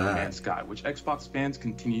hell of is No that? Man's Sky, which Xbox fans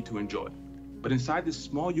continue to enjoy. But inside this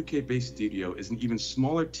small UK-based studio is an even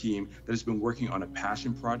smaller team that has been working on a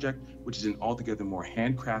passion project, which is an altogether more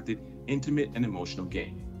handcrafted, intimate, and emotional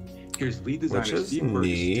game. Here's lead designer Steve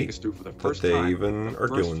Burgess to take us through for the first they time even the are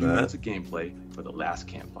first doing few that. minutes of gameplay for The Last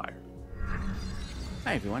Campfire.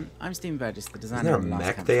 Hi everyone, I'm Steve Burgess, the Isn't designer there a of The Last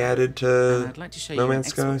mech Campfire, they added to and I'd like to show No you an Man's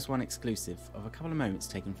Sky? Xbox One exclusive of a couple of moments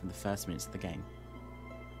taken from the first minutes of the game.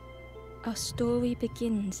 Our story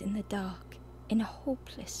begins in the dark, in a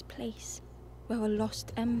hopeless place, where a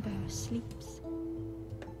lost ember sleeps.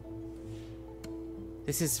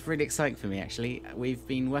 This is really exciting for me actually. We've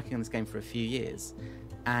been working on this game for a few years,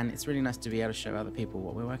 and it's really nice to be able to show other people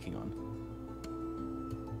what we're working on.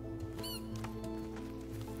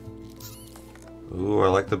 Ooh, I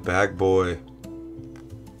like the bag boy.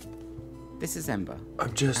 This is Ember.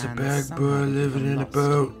 I'm just a and bag somehow boy we've living gone in a lost.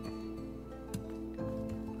 boat.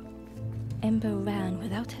 Ember ran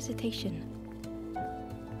without hesitation.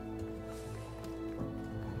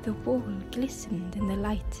 The wall glistened in the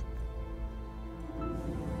light.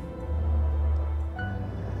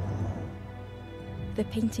 The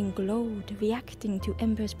painting glowed, reacting to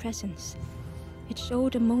Ember's presence. It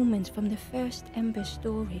showed a moment from the first Ember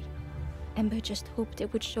story. Ember just hoped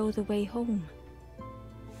it would show the way home.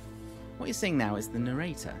 What you're seeing now is the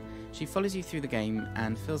narrator. She follows you through the game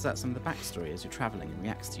and fills out some of the backstory as you're travelling and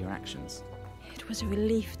reacts to your actions. It was a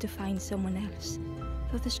relief to find someone else,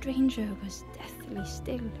 though the stranger was deathly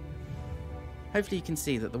still. Hopefully you can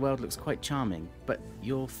see that the world looks quite charming, but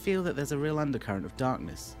you'll feel that there's a real undercurrent of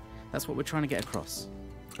darkness. That's what we're trying to get across.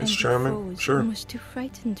 It's And charming, the foes sure. almost too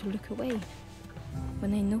frightened to look away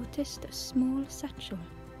when they noticed a small satchel.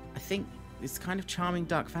 I think this kind of charming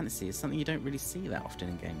dark fantasy is something you don't really see that often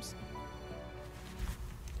in games.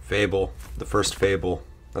 Fable. The first Fable.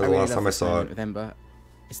 That was the really last love time I this saw moment it. with Ember.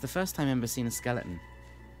 It's the first time Ember's seen a skeleton.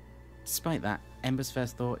 Despite that, Ember's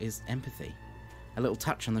first thought is empathy. A little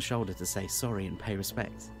touch on the shoulder to say sorry and pay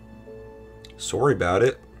respect. Sorry about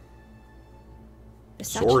it. The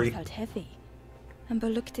satchel Sorry. felt heavy. Ember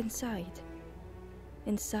looked inside.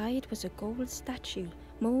 Inside was a gold statue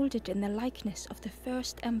molded in the likeness of the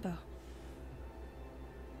first Ember.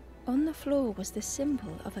 On the floor was the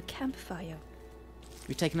symbol of a campfire.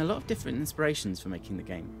 We've taken a lot of different inspirations for making the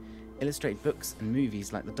game. Illustrate books and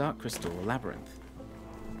movies like The Dark Crystal or Labyrinth.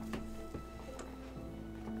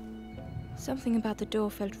 Something about the door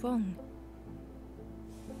felt wrong.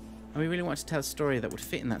 And we really wanted to tell a story that would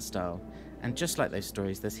fit in that style. And just like those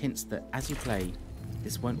stories, there's hints that as you play,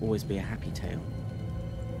 this won't always be a happy tale.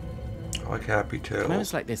 I like happy tales.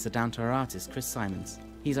 Moments like this are down to our artist, Chris Simons.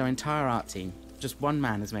 He's our entire art team, Just one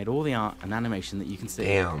man has made all the art and animation that you can see.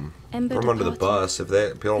 Damn. Throw him under the bus. If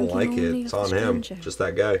people don't like it, it's on him. Just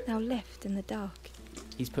that guy. Now left in the dark.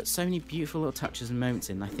 He's put so many beautiful little touches and moments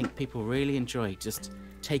in. I think people really enjoy just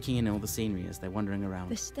taking in all the scenery as they're wandering around.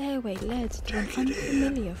 The stairway led to an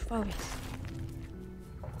unfamiliar forest.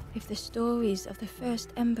 If the stories of the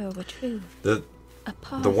first Ember were true, the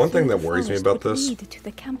one thing that worries me about this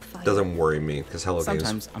doesn't worry me because Hello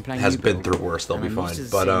Games has been through worse. They'll be fine.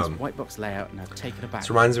 But white box layout, and I've taken it back.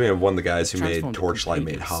 This reminds me of one of the guys who made Torchlight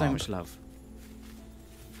made Hob. So much love.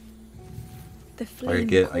 I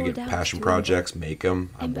get passion projects, make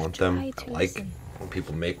them. I want them. I like when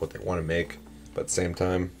people make what they want to make, but at the same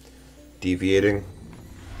time, deviating.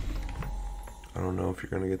 I don't know if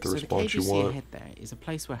you're going to get the response you want. So the cave you see ahead there is a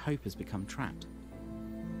place where hope has become trapped.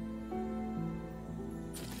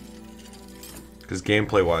 Because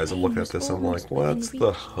gameplay-wise, I'm looking at this, I'm like, what's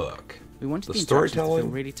the hook? We wanted the storytelling to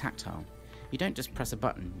feel really tactile. You don't just press a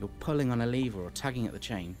button; you're pulling on a lever or tugging at the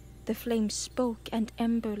chain. The flame spoke, and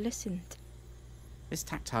Ember listened. This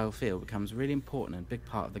tactile feel becomes really important and a big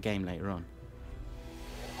part of the game later on.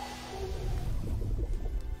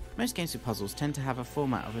 Most games with puzzles tend to have a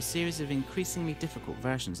format of a series of increasingly difficult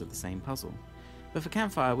versions of the same puzzle. But for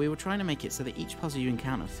Campfire, we were trying to make it so that each puzzle you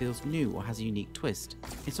encounter feels new or has a unique twist.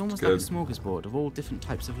 It's almost like a smorgasbord of all different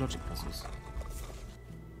types of logic puzzles.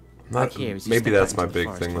 Maybe that's my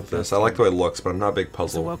big thing with this. I like the way it looks, but I'm not a big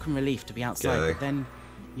puzzle. It's a welcome relief to be outside, but then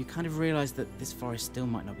you kind of realise that this forest still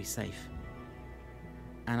might not be safe.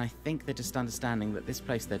 And I think they're just understanding that this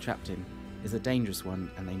place they're trapped in is a dangerous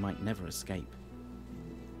one and they might never escape.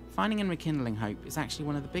 Finding and rekindling hope is actually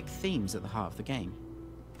one of the big themes at the heart of the game.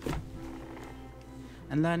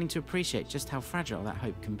 And learning to appreciate just how fragile that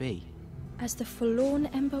hope can be. As the forlorn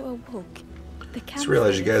Ember awoke, the just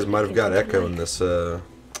realized you guys might have got echo in this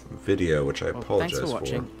video, which I apologize for. Thanks for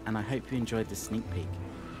watching, and I hope you enjoyed this sneak peek.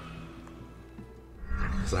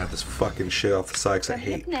 Because I have this fucking shit off the side because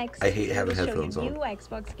I hate having headphones on. New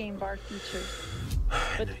Xbox Game Bar features.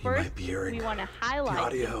 But first, we want to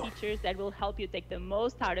highlight the features that will help you take the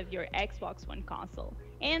most out of your Xbox One console.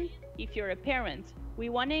 And if you're a parent, we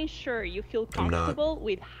want to ensure you feel comfortable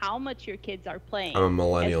with how much your kids are playing. I'm a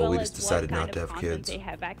millennial. We just decided not to have kids. They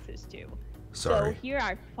have access to. Sorry. So here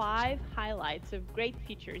are 5 highlights of great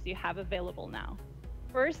features you have available now.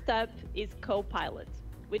 First up is Co-Pilot,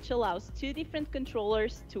 which allows 2 different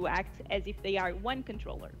controllers to act as if they are one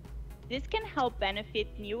controller. This can help benefit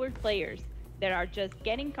newer players that are just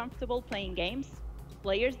getting comfortable playing games,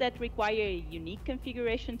 players that require a unique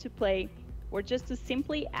configuration to play, or just to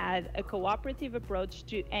simply add a cooperative approach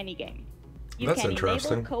to any game. You can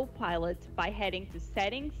enable Co-Pilot by heading to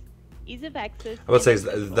Settings, Ease of Access. I would say is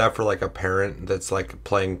that for like a parent that's like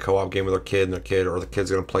playing co-op game with their kid, or the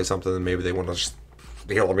kid's gonna play something and maybe they want to just,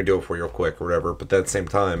 here, let me do it for you real quick or whatever. But then at the same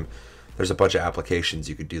time, there's a bunch of applications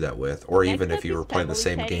you could do that with. Or even if you were playing the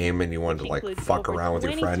same game and you wanted to like fuck around with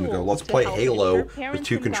your friend and go, let's play Halo with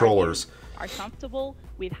 2 controllers. Are comfortable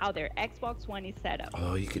with how their Xbox One is set up.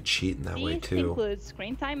 Oh, you could cheat in that way too. Includes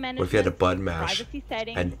screen time management, what if you had a button mash privacy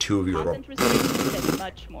settings, and 2 of you were content restrictions, and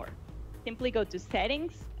much more. Simply go to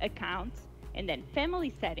Settings, Accounts, and then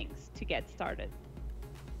Family Settings to get started.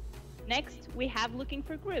 Next, we have Looking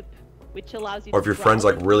for Group, which allows you or if your friend's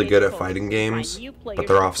like really good at fighting games, but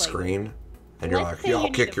they're off screen, and you're like, yeah, I'll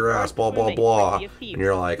kick your ass, blah, blah, blah. And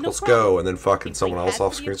you're like, let's go. And then fucking someone else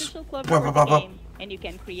off screen. And you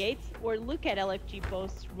can create or look at LFG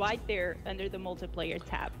posts right there under the multiplayer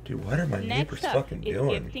tab. Dude, what are my neighbors fucking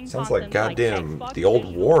doing? Sounds like goddamn the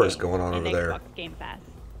old war is going on over there. Game Pass.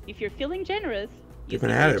 If you're feeling generous, you've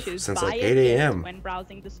been at it since like 8 a.m. when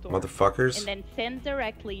browsing the store, motherfuckers. And then send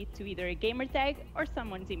directly to either a gamertag or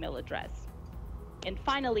someone's email address. And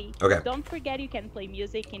finally, don't forget you can play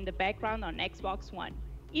music in the background on Xbox One.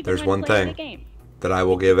 There's one thing that I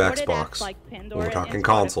will give Xbox when we're talking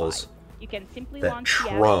consoles you can simply that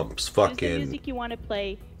trumps fucking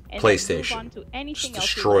PlayStation. Just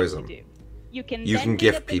destroys them. You can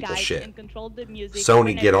gift people shit.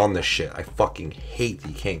 Sony, get on this shit. I fucking hate that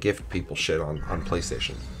you can't gift people shit on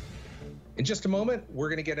PlayStation. In just a moment, we're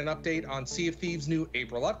going to get an update on Sea of Thieves' new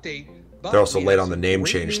April update. They're also late on the name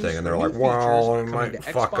change thing, and they're like, well, it might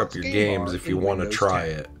fuck up your games if you want to try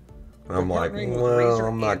it. And I'm like, well,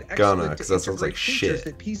 I'm not gonna, because that sounds like shit.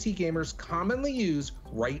 That PC gamers commonly use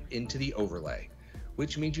right into the overlay,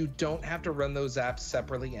 which means you don't have to run those apps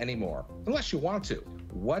separately anymore, unless you want to.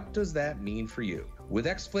 What does that mean for you? With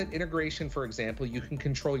XSplit integration, for example, you can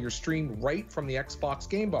control your stream right from the Xbox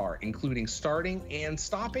Game Bar, including starting and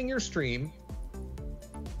stopping your stream.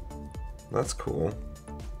 That's cool.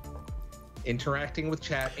 interacting with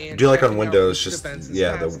chat, and I do like on checking out Windows, recent just events and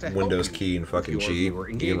yeah, stats to the help Windows you key and fucking with your G. viewer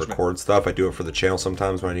You can engagement. record stuff. I do it for the channel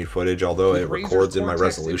sometimes when I need footage, although With it Razer's records in my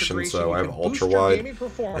Cortex resolution, integration, so you I have can ultra boost your wide, gaming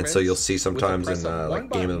and so you'll performance see with the sometimes press in of one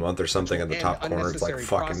like Game of the button, Month or something in the and top corner, it's like unnecessary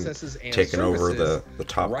fucking processes and taking over services the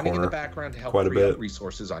top running in corner the background to help quite a free up bit.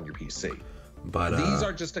 resources on your PC. But These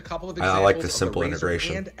are just a couple of I examples like the of simple the Razer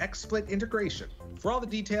integration. and XSplit integration. For all the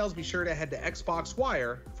details, be sure to head to Xbox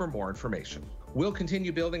Wire for more information. We'll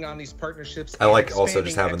continue building on these partnerships. I and like also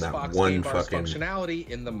just expanding having that Xbox one Game Bar's fucking functionality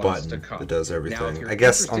in the months to button come. that does Now, if everything. you're I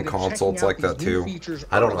guess interested on in console it's checking like out that these new too. features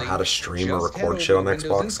I don't know early, how to stream or just head record over shit on to the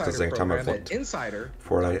Xbox Windows because every time I've Insider looked program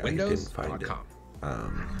for it, I didn't Windows.com. find it.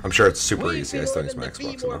 I'm sure it's super We've easy. I been still on use my the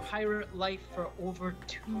Xbox More enough. Pirate Life for over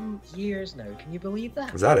 2 years now. Can you believe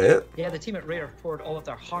that? Is that it? Yeah, the team at Rare have poured all of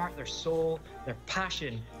their heart, their soul, their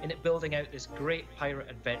passion in it building out this great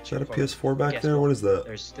pirate adventure. Is that a for us. PS4 back Guess there? What is that?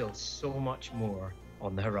 There's still so much more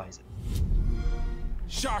on the horizon.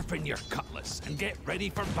 Sharpen your cutlass and get ready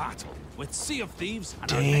for battle with Sea of Thieves and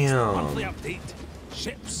Damn. our next monthly update,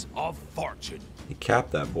 Ships of Fortune. He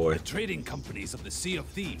capped that boy. The trading companies of the Sea of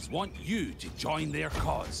Thieves want you to join their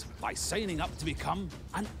cause by signing up to become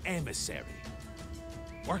an emissary.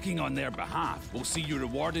 Working on their behalf will see you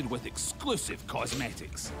rewarded with exclusive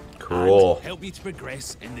cosmetics. Cool. And help you to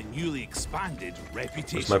progress in the newly expanded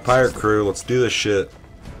reputation. It's my pirate system. crew. Let's do this shit.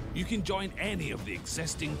 You can join any of the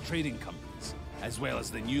existing trading companies, as well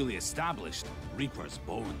as the newly established Reaper's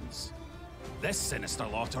Bones. This sinister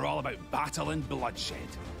lot are all about battle and bloodshed,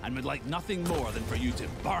 and would like nothing more than for you to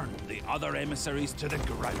burn the other emissaries to the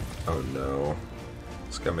ground. Oh no.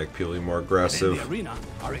 It's gonna make people more And in aggressive. the arena,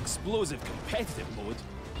 our explosive competitive mode,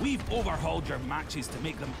 we've overhauled your matches to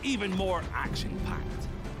make them even more action-packed.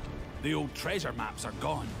 The old treasure maps are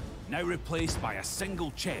gone, now replaced by a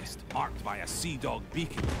single chest marked by a Sea Dog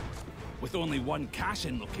beacon. With only one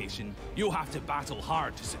cash-in location, you'll have to battle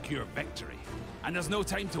hard to secure victory. And there's no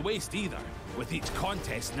time to waste either, with each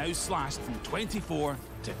contest now slashed from 24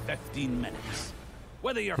 to 15 minutes.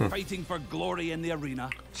 Whether you're fighting for glory in the arena,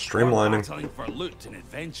 Streamlining. or battling for loot and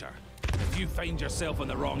adventure, if you find yourself on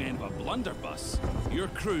the wrong end of a blunderbuss, your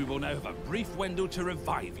crew will now have a brief window to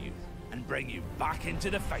revive you and bring you back into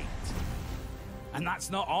the fight. And that's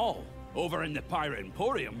not all. Over in the Pirate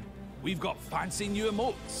Emporium, we've got fancy new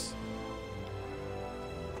emotes.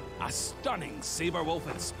 A stunning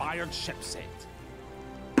Saberwolf-inspired ship set.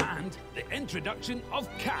 And the introduction of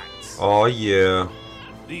cats. Oh yeah.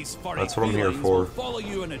 These furry That's what I'm here felines will for. follow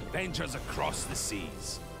you on adventures across the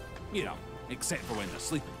seas. You know, except for when they're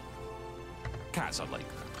sleeping. Cats are like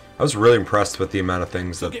that. I was really impressed with the amount of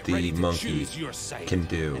things So that get the ready to monkey choose your side can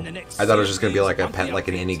do. in the next I thought it was Sea just of gonna be Thieves like a monthly pet, like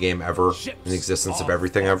in update. any game ever, in the existence of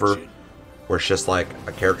everything ever, where it's just like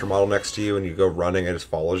a character model next to you and you go running and it just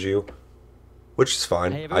follows you, which is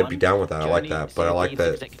fine. Hey I'd everyone, be down with that. I like Johnny, that, but I like Sea of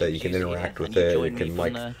that Thieves that you can executive interact producer with here, it. and You you can join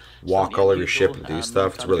like me from walk all over your ship and do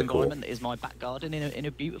stuff. It's really cool. Environment is my back garden in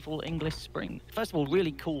a beautiful English spring. First of all,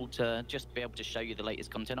 really cool to just be able to show you the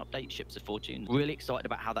latest content update, Ships of Fortune. Really excited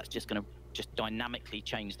about how that's just going to just dynamically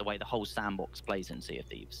change the way the whole sandbox plays in Sea of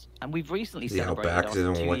Thieves. And we've recently The celebrated Outback our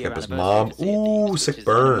didn't 2-year wake up his anniversary mom. of Sea of Ooh, Thieves, sick which is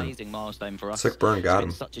burn. an amazing milestone for us. Sick burn got him.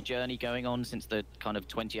 It's been such a journey going on since the kind of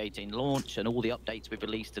 2018 launch and all the updates we've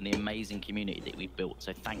released and the amazing community that we've built.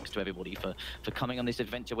 So thanks to everybody for coming on this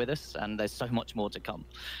adventure with us, and there's so much more to come.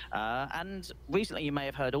 And recently you may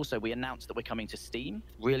have heard also we announced that we're coming to Steam.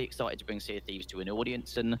 Really excited to bring Sea of Thieves to an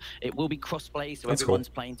audience, and it will be cross-play, so That's everyone's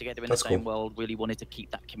cool. playing together in That's the same cool. world. Really wanted to keep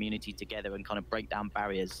that community together and kind of break down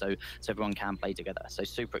barriers so everyone can play together. So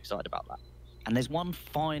super excited about that. And there's one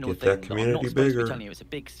final Get thing that that I'm community not supposed to bigger. be telling you. It's a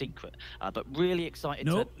big secret, but really excited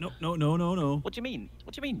No, to... no. What do you mean?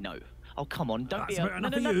 What do you mean, no? Oh, come on, don't That's be... about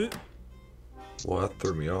enough of no. you. Well, that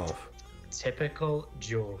threw me off. Typical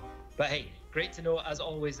Joe. But hey, great to know as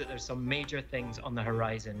always that there's some major things on the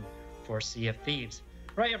horizon for Sea of Thieves.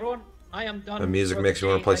 Right, everyone, I am done. The music for makes me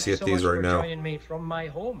today. wanna play Thank Sea you of so Thieves much right for now. joining me from my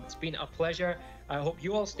home. It's been a pleasure. I hope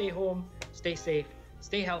you all stay home, stay safe,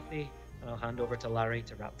 stay healthy, and I'll hand over to Larry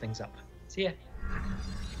to wrap things up. See ya.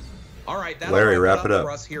 All right, that'll Larry, wrap up it up.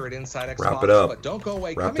 for us here at Inside Xbox. Wrap it up. But don't go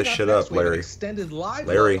away. Wrap Coming this up shit next, up, we have an Larry. extended live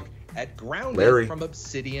Larry. look at Grounded Larry. from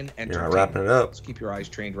Obsidian Entertainment. You're not wrapping it up. So keep your eyes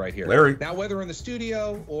trained right here. Larry. Now, whether in the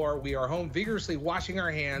studio or we are home vigorously washing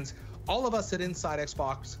our hands, all of us at Inside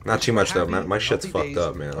Xbox. Not too much though. happy, My shit's healthy fucked days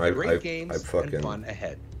up, man. with great I games fucking. and fun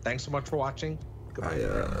ahead. Thanks so much for watching.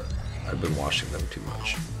 I've been washing them too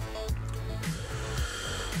much.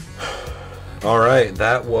 All right,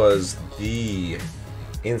 that was the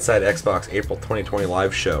Inside Xbox April 2020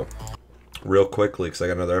 live show. Real quickly, because I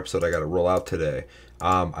got another episode I got to roll out today.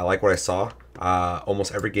 I like what I saw.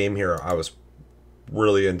 Almost every game here I was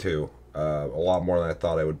really into. a lot more than I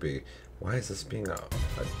thought I would be. Why is this being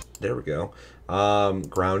there we go.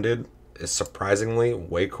 Grounded is surprisingly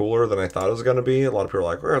way cooler than I thought it was going to be. A lot of people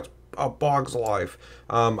are like, oh, it's a Bog's Life.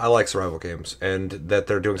 I like survival games, and that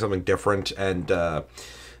they're doing something different and,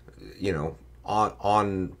 you know,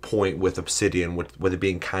 on point with Obsidian, with it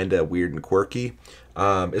being kind of weird and quirky,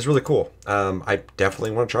 is really cool. I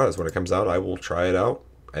definitely want to try this when it comes out. I will try it out,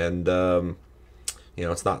 and you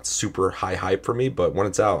know, it's not super high hype for me, but when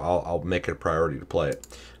it's out, I'll make it a priority to play it.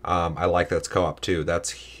 I like that it's co-op too.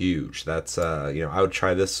 That's huge. That's you know, I would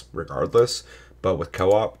try this regardless, but with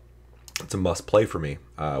co-op, it's a must play for me,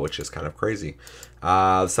 which is kind of crazy.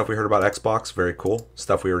 The stuff we heard about Xbox, very cool.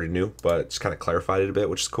 Stuff we already knew, but just kind of clarified it a bit,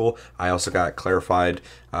 which is cool. I also got clarified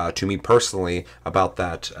to me personally about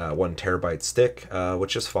that 1 terabyte stick,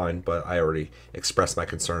 which is fine, but I already expressed my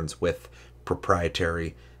concerns with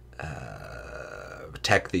proprietary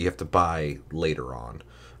tech that you have to buy later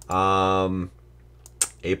on.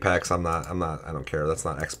 Apex, I don't care. That's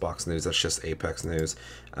not Xbox news. That's just Apex news.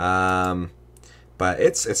 But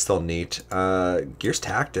it's still neat. Gears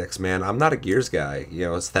Tactics, man. I'm not a Gears guy. You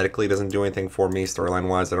know, aesthetically, it doesn't do anything for me.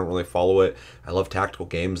 Storyline-wise, I don't really follow it. I love tactical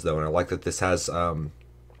games, though, and I like that this has a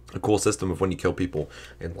cool system of when you kill people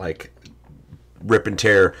in, like, rip and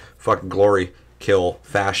tear, fucking glory kill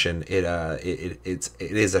fashion. It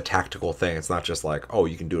is a tactical thing. It's not just like, oh,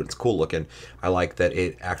 you can do it. It's cool looking. I like that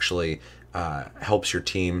it actually helps your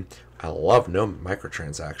team. I love no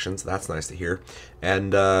microtransactions. That's nice to hear.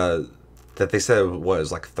 And that they said it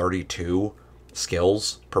was like 32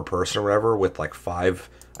 skills per person or whatever, with like 5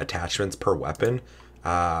 attachments per weapon.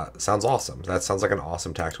 Sounds awesome. That sounds like an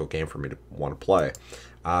awesome tactical game for me to want to play.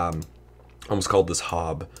 Almost called this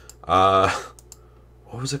Hob.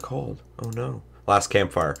 What was it called? Oh no. Last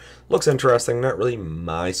Campfire. Looks interesting. Not really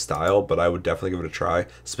my style, but I would definitely give it a try.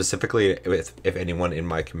 Specifically, if anyone in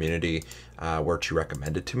my community were to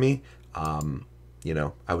recommend it to me, you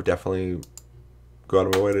know, I would definitely go out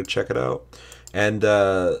of my way to check it out. And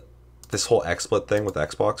this whole XSplit thing with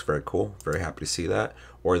Xbox, very cool. Very happy to see that.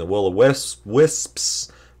 Or the Will of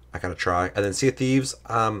Wisps, I gotta try. And then Sea of Thieves,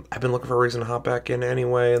 I've been looking for a reason to hop back in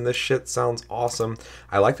anyway, and this shit sounds awesome.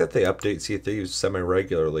 I like that they update Sea of Thieves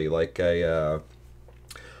semi-regularly. Like, I'm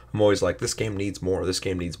always like, this game needs more, this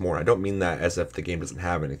game needs more. I don't mean that as if the game doesn't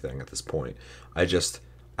have anything at this point.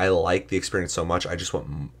 I like the experience so much, I just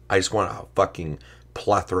want a fucking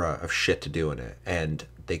plethora of shit to do in it, and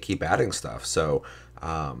they keep adding stuff. So,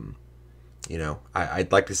 you know,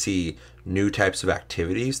 I'd like to see new types of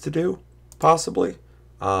activities to do, possibly.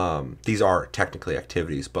 These are technically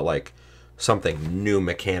activities, but like something new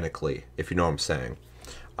mechanically, if you know what I'm saying.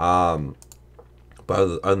 But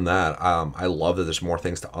other than that, I love that there's more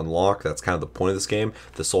things to unlock. That's kind of the point of this game.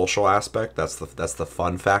 The social aspect, that's the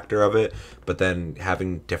fun factor of it. But then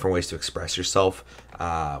having different ways to express yourself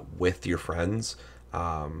with your friends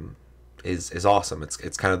is awesome.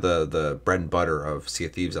 It's kind of the bread and butter of Sea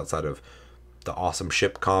of Thieves, outside of the awesome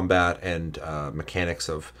ship combat and mechanics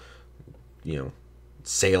of, you know,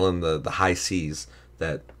 sailing the high seas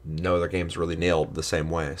that no other games really nailed the same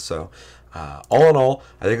way. So all in all,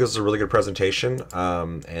 I think this is a really good presentation,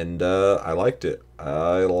 and I liked it.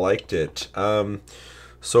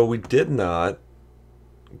 So we did not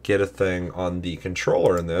get a thing on the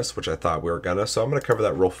controller in this, which I thought we were gonna, so I'm gonna cover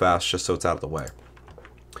that real fast just so it's out of the way.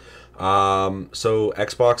 So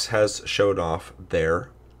Xbox has showed off their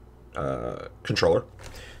controller.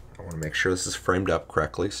 I want to make sure this is framed up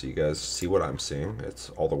correctly so you guys see what I'm seeing.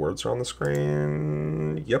 It's all the words are on the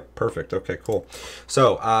screen. Yep, perfect. Okay, cool.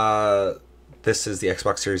 So this is the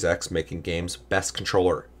Xbox Series X making games best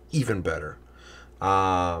controller even better.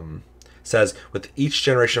 Says with each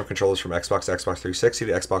generation of controllers from Xbox to Xbox 360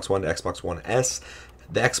 to Xbox One to Xbox One S,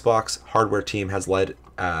 the Xbox hardware team has led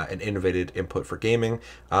an innovative input for gaming.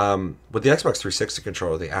 With the Xbox 360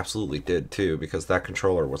 controller, they absolutely did too, because that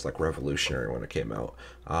controller was like revolutionary when it came out.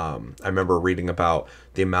 I remember reading about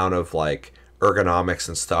the amount of like ergonomics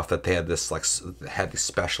and stuff that they had these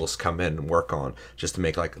specialists come in and work on just to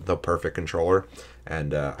make like the perfect controller.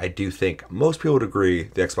 And I do think most people would agree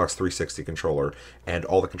the Xbox 360 controller and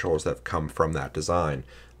all the controllers that have come from that design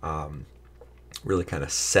really kind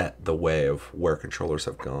of set the way of where controllers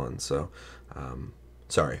have gone. So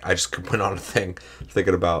sorry, I just went on a thing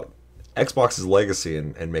thinking about Xbox's legacy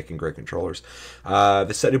in making great controllers.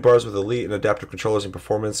 They set new bars with elite and adaptive controllers in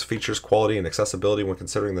performance, features, quality, and accessibility when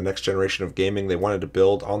considering the next generation of gaming. They wanted to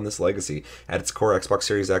build on this legacy. At its core, Xbox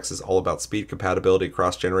Series X is all about speed, compatibility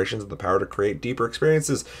across generations, and the power to create deeper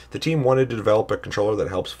experiences. The team wanted to develop a controller that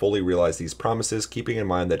helps fully realize these promises, keeping in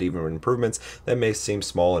mind that even improvements that may seem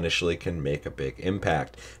small initially can make a big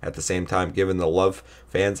impact. At the same time, given the love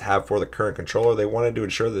fans have for the current controller, they wanted to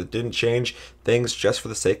ensure that it didn't change things just for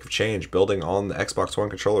the sake of change, building on the Xbox One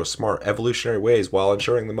controller's smart, evolutionary ways while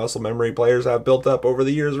ensuring the muscle memory players have built up over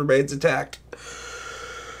the years remains intact.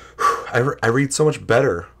 I read so much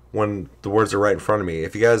better when the words are right in front of me.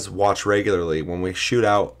 If you guys watch regularly, when we shoot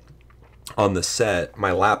out on the set,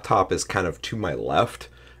 my laptop is kind of to my left,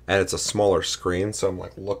 and it's a smaller screen, so I'm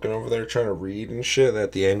like looking over there trying to read and shit. And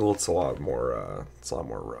at the angle, it's a lot more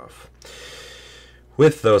rough.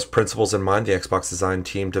 With those principles in mind, the Xbox design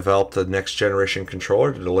team developed a next-generation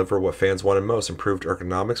controller to deliver what fans wanted most: improved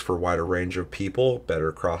ergonomics for a wider range of people,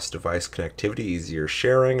 better cross-device connectivity, easier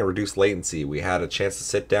sharing, and reduced latency. We had a chance to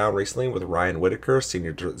sit down recently with Ryan Whitaker,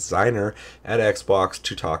 senior designer at Xbox,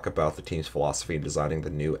 to talk about the team's philosophy in designing the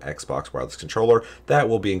new Xbox wireless controller that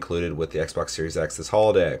will be included with the Xbox Series X this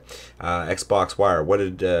holiday. Xbox Wire, what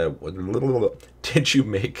did you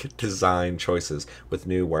make design choices with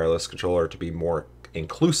new wireless controller to be more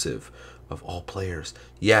inclusive of all players?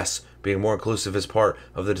 Yes, being more inclusive is part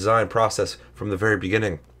of the design process from the very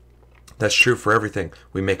beginning. That's true for everything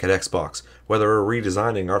we make at Xbox. Whether we're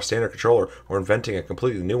redesigning our standard controller or inventing a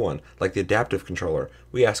completely new one, like the adaptive controller,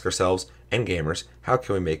 we ask ourselves, and gamers, how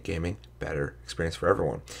can we make gaming a better experience for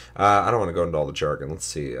everyone? I don't want to go into all the jargon. Let's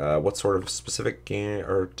see. What sort of specific game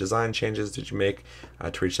or design changes did you make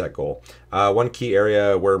to reach that goal? One key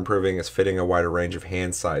area we're improving is fitting a wider range of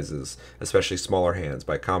hand sizes, especially smaller hands,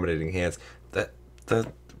 by accommodating hands. The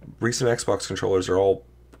recent Xbox controllers are all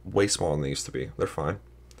way smaller than they used to be. They're fine.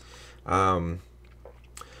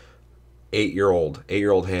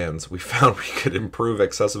 8-year-old hands. We found we could improve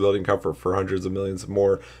accessibility and comfort for hundreds of millions of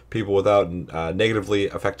more people without negatively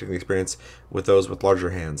affecting the experience with those with larger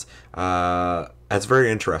hands. It's very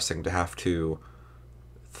interesting to have to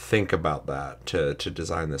think about that to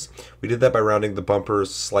design this. We did that by rounding the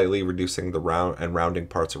bumpers, slightly reducing the rounding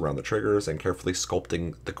parts around the triggers, and carefully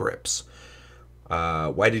sculpting the grips.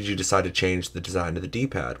 Why did you decide to change the design of the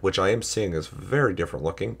D-pad, which I am seeing is very different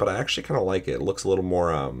looking, but I actually kind of like it. It looks a little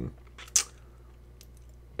more,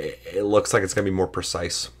 it looks like it's going to be more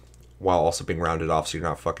precise while also being rounded off, so you're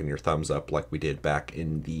not fucking your thumbs up like we did back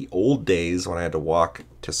in the old days when I had to walk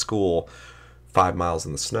to school 5 miles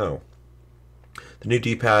in the snow. The new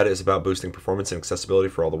D-pad is about boosting performance and accessibility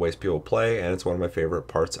for all the ways people play, and it's one of my favorite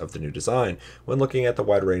parts of the new design. When looking at the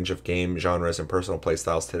wide range of game genres and personal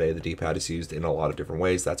playstyles today, the D-pad is used in a lot of different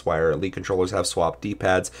ways. That's why our Elite controllers have swapped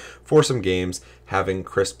D-pads for some games, having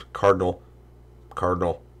crisp cardinal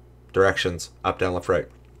directions, up, down, left, right.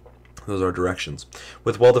 Those are directions.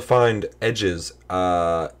 With well-defined edges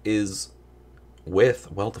is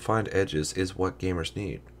what gamers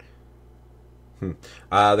need.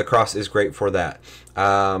 The cross is great for that.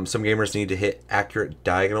 Some gamers need to hit accurate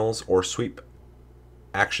diagonals or sweep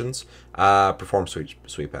actions, perform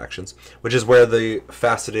sweep actions, which is where the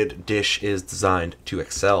faceted dish is designed to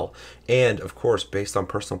excel. And of course, based on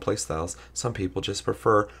personal playstyles, some people just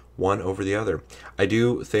prefer one over the other. I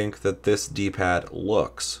do think that this D-pad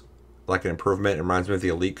looks like an improvement. It reminds me of the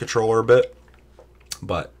Elite controller a bit,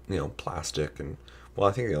 but you know, plastic, and well,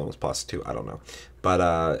 I think the other one was plastic too. I don't know,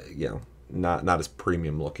 but you know, not as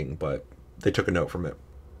premium looking, but they took a note from it.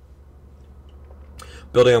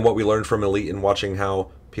 Building on what we learned from Elite and watching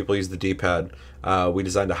how people use the D-pad, we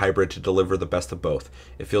designed a hybrid to deliver the best of both.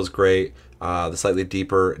 It feels great. The slightly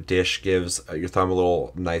deeper dish gives your thumb a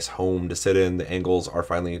little nice home to sit in. The angles are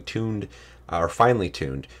finely tuned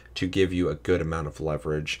to give you a good amount of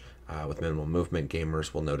leverage. With minimal movement,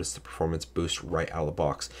 gamers will notice the performance boost right out of the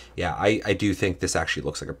box. Yeah, I do think this actually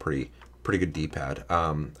looks like a pretty good D-pad. I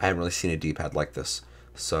haven't really seen a D-pad like this,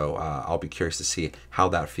 so I'll be curious to see how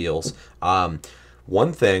that feels.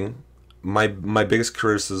 One thing, my biggest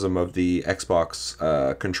criticism of the Xbox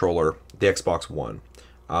controller, the Xbox One,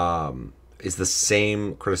 is the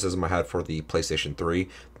same criticism I had for the PlayStation 3.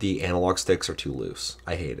 The analog sticks are too loose.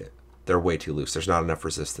 I hate it. They're way too loose. There's not enough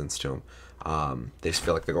resistance to them. They just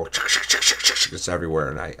feel like they go just everywhere,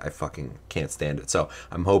 and I fucking can't stand it. So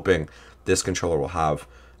I'm hoping this controller will have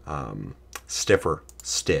stiffer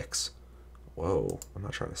sticks. Whoa, I'm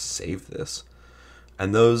not trying to save this.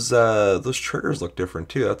 And those triggers look different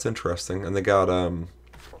too. That's interesting. And they got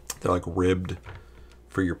they're like ribbed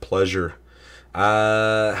for your pleasure.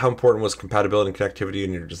 How important was compatibility and connectivity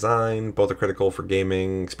in your design? Both are critical for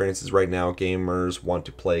gaming experiences right now. Gamers want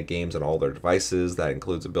to play games on all their devices. That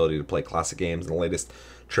includes ability to play classic games and the latest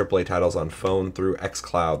AAA titles on phone through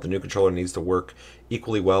xCloud. The new controller needs to work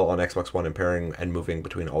equally well on Xbox One, and pairing and moving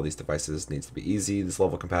between all these devices needs to be easy. This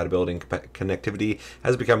level of compatibility and connectivity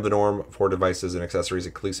has become the norm for devices and accessories.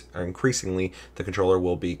 Increasingly, the controller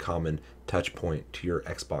will be common touch point to your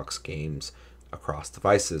Xbox games across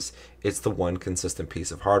devices. It's the one consistent piece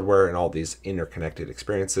of hardware in all these interconnected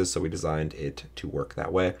experiences, so we designed it to work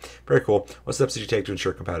that way. Very cool. What steps did you take to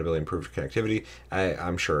ensure compatibility and improve connectivity?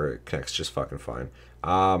 I'm sure it connects just fucking fine.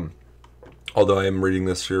 Although I am reading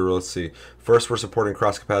this here, let's see. First, we're supporting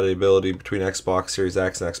cross-compatibility between Xbox Series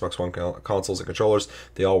X and Xbox One consoles and controllers.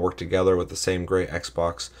 They all work together with the same great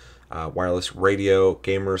Xbox wireless radio.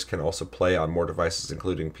 Gamers can also play on more devices,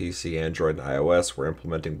 including PC, Android, and iOS. We're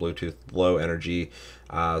implementing Bluetooth Low Energy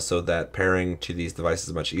so that pairing to these devices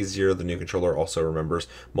is much easier. The new controller also remembers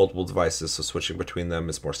multiple devices, so switching between them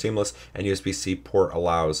is more seamless. And USB-C port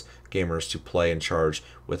allows gamers to play and charge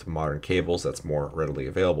with modern cables that's more readily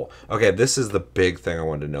available. Okay, this is the big thing I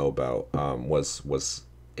wanted to know about, was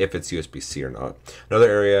if it's USB-C or not. Another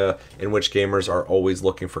area in which gamers are always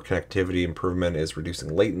looking for connectivity improvement is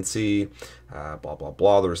reducing latency, blah, blah,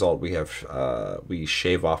 blah. The result, we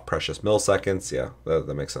shave off precious milliseconds. Yeah,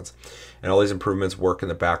 that makes sense. And all these improvements work in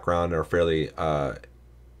the background and are fairly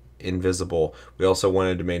invisible. We also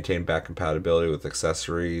wanted to maintain back compatibility with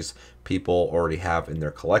accessories people already have in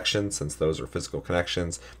their collection, since those are physical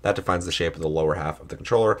connections. That defines the shape of the lower half of the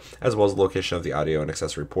controller, as well as the location of the audio and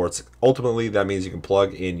accessory ports. Ultimately, that means you can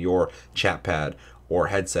plug in your chat pad or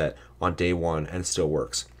headset on day one and it still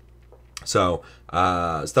works. So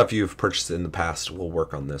stuff you've purchased in the past will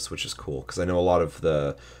work on this, which is cool, because I know a lot of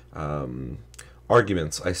the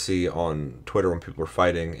arguments I see on Twitter when people are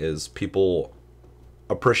fighting is people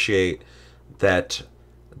appreciate that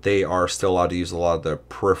they are still allowed to use a lot of the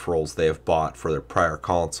peripherals they have bought for their prior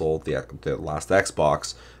console, the last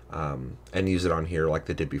Xbox, and use it on here like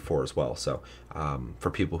they did before as well. So for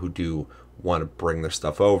people who do want to bring their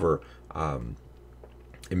stuff over,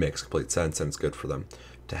 it makes complete sense and it's good for them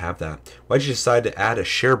to have that. Why did you decide to add a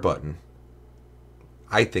share button?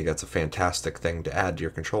 I think that's a fantastic thing to add to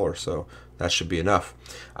your controller, so that should be enough.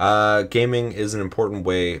 Gaming is an important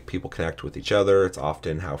way people connect with each other. It's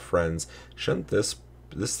often how friends... Shouldn't this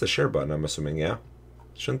is the share button, I'm assuming, yeah?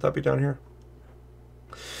 Shouldn't that be down here?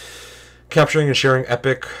 Capturing and sharing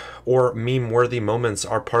epic or meme-worthy moments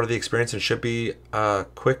are part of the experience and should be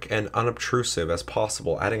quick and unobtrusive as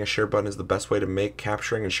possible. Adding a share button is the best way to make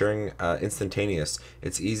capturing and sharing instantaneous.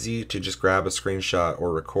 It's easy to just grab a screenshot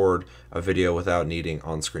or record a video without needing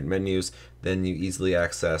on-screen menus. Then you easily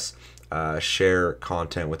access share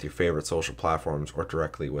content with your favorite social platforms or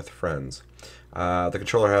directly with friends. The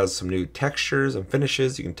controller has some new textures and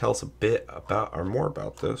finishes. You can tell us a bit about or more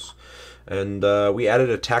about this. And we added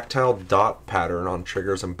a tactile dot pattern on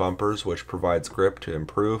triggers and bumpers, which provides grip to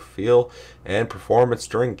improve feel and performance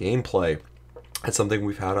during gameplay. It's something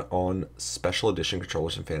we've had on special edition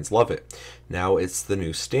controllers and fans love it. Now it's the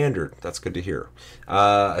new standard. That's good to hear.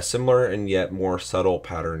 A similar and yet more subtle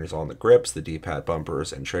pattern is on the grips. The D-pad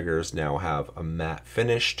bumpers and triggers now have a matte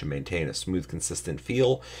finish to maintain a smooth, consistent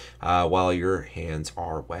feel while your hands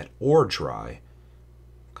are wet or dry.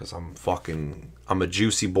 Because I'm a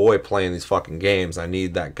juicy boy playing these fucking games. I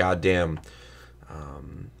need that goddamn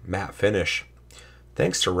matte finish.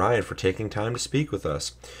 Thanks to Ryan for taking time to speak with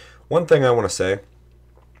us. One thing I want to say,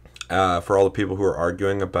 for all the people who are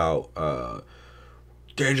arguing about,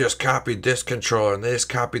 they just copied this controller and they just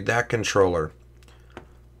copied that controller.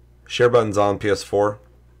 Share button's on PS4,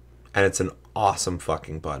 and it's an awesome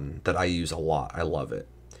fucking button that I use a lot. I love it.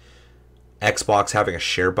 Xbox having a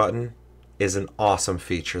share button is an awesome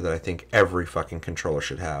feature that I think every fucking controller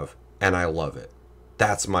should have, and I love it.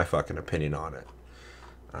 That's my fucking opinion on it.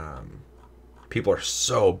 People are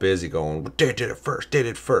so busy going, they did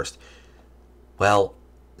it first. Well,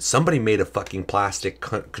 somebody made a fucking plastic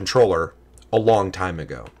controller a long time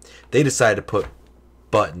ago. They decided to put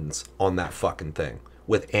buttons on that fucking thing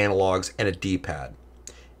with analogs and a D-pad.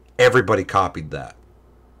 Everybody copied that.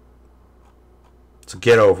 So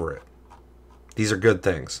get over it. These are good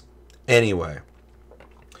things. Anyway,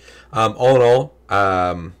 all in all,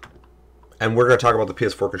 and we're going to talk about the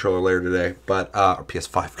PS4 controller later today, but or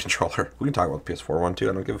PS5 controller. We can talk about the PS4 one too.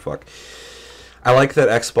 I don't give a fuck. I like that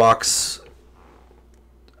Xbox.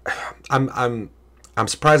 I'm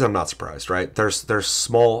surprised. I'm not surprised. Right? There's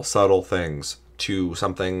small, subtle things to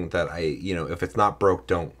something that if it's not broke,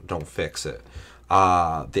 don't fix it.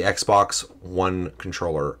 The Xbox One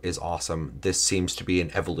controller is awesome. This seems to be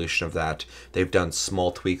an evolution of that. They've done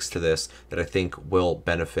small tweaks to this that I think will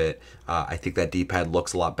benefit. I think that D-pad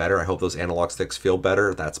looks a lot better. I hope those analog sticks feel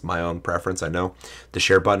better. That's my own preference, I know. The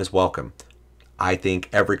share button is welcome. I think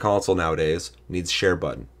every console nowadays needs a share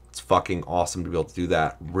button. It's fucking awesome to be able to do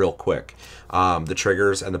that real quick. The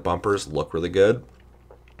triggers and the bumpers look really good.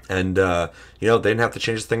 And, you know, they didn't have to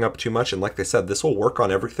change the thing up too much. And like they said, this will work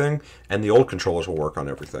on everything, and the old controllers will work on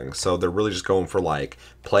everything. So they're really just going for, like,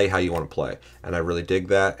 play how you want to play. And I really dig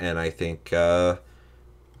that, and I think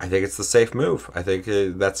it's the safe move. I think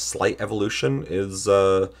that slight evolution is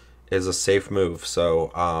a safe move.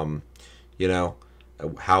 So, you know,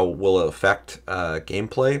 how will it affect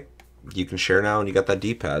gameplay? You can share now, and you got that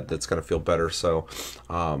D-pad that's going to feel better. So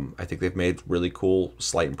I think they've made really cool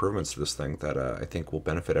slight improvements to this thing that I think will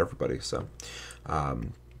benefit everybody. So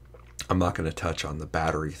I'm not going to touch on the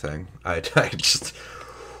battery thing. I just,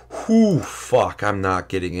 whoo, fuck, I'm not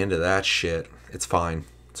getting into that shit. It's fine.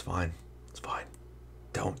 It's fine. It's fine.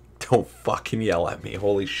 Don't fucking yell at me.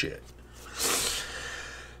 Holy shit.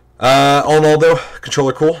 All in all, though,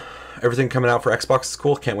 controller cool. Everything coming out for Xbox is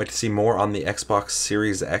cool. Can't wait to see more on the Xbox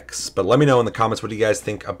Series X. But let me know in the comments, what do you guys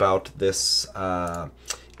think about this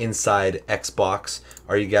Inside Xbox?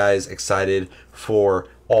 Are you guys excited for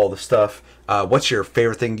all the stuff? What's your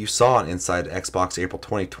favorite thing you saw on Inside Xbox April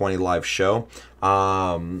 2020 live show?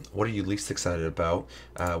 What are you least excited about?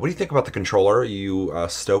 What do you think about the controller? Are you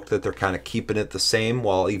stoked that they're kind of keeping it the same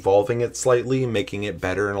while evolving it slightly, making it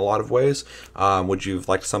better in a lot of ways? Would you have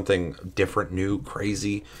liked something different, new,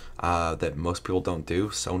 crazy, that most people don't do?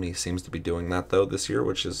 Sony seems to be doing that, though, this year,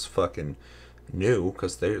 which is fucking new,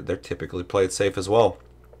 because they're typically play it safe as well.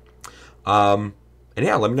 And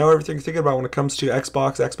yeah, let me know everything you're thinking about when it comes to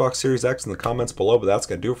Xbox Series X in the comments below. But that's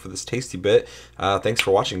going to do it for this tasty bit. Thanks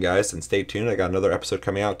for watching, guys, and stay tuned. I got another episode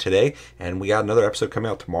coming out today, and we got another episode coming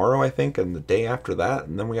out tomorrow, I think, and the day after that.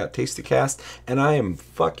 And then we got Tasty Cast, and I am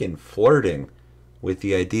fucking flirting with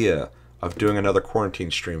the idea of doing another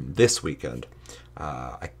quarantine stream this weekend.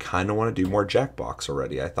 I kind of want to do more Jackbox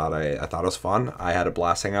already. I thought it was fun. I had a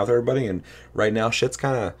blast hanging out with everybody, and right now shit's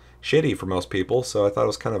kind of shitty for most people, so I thought it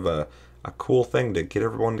was kind of a cool thing to get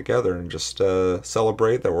everyone together and just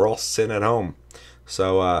celebrate that we're all sitting at home.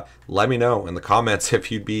 So let me know in the comments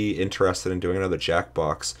if you'd be interested in doing another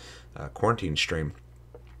Jackbox quarantine stream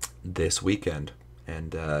this weekend.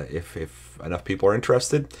 And if enough people are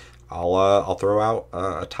interested, I'll throw out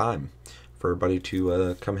a time for everybody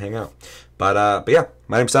to come hang out. But yeah,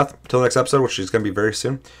 my name's Seth. Until the next episode, which is going to be very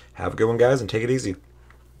soon. Have a good one, guys, and take it easy.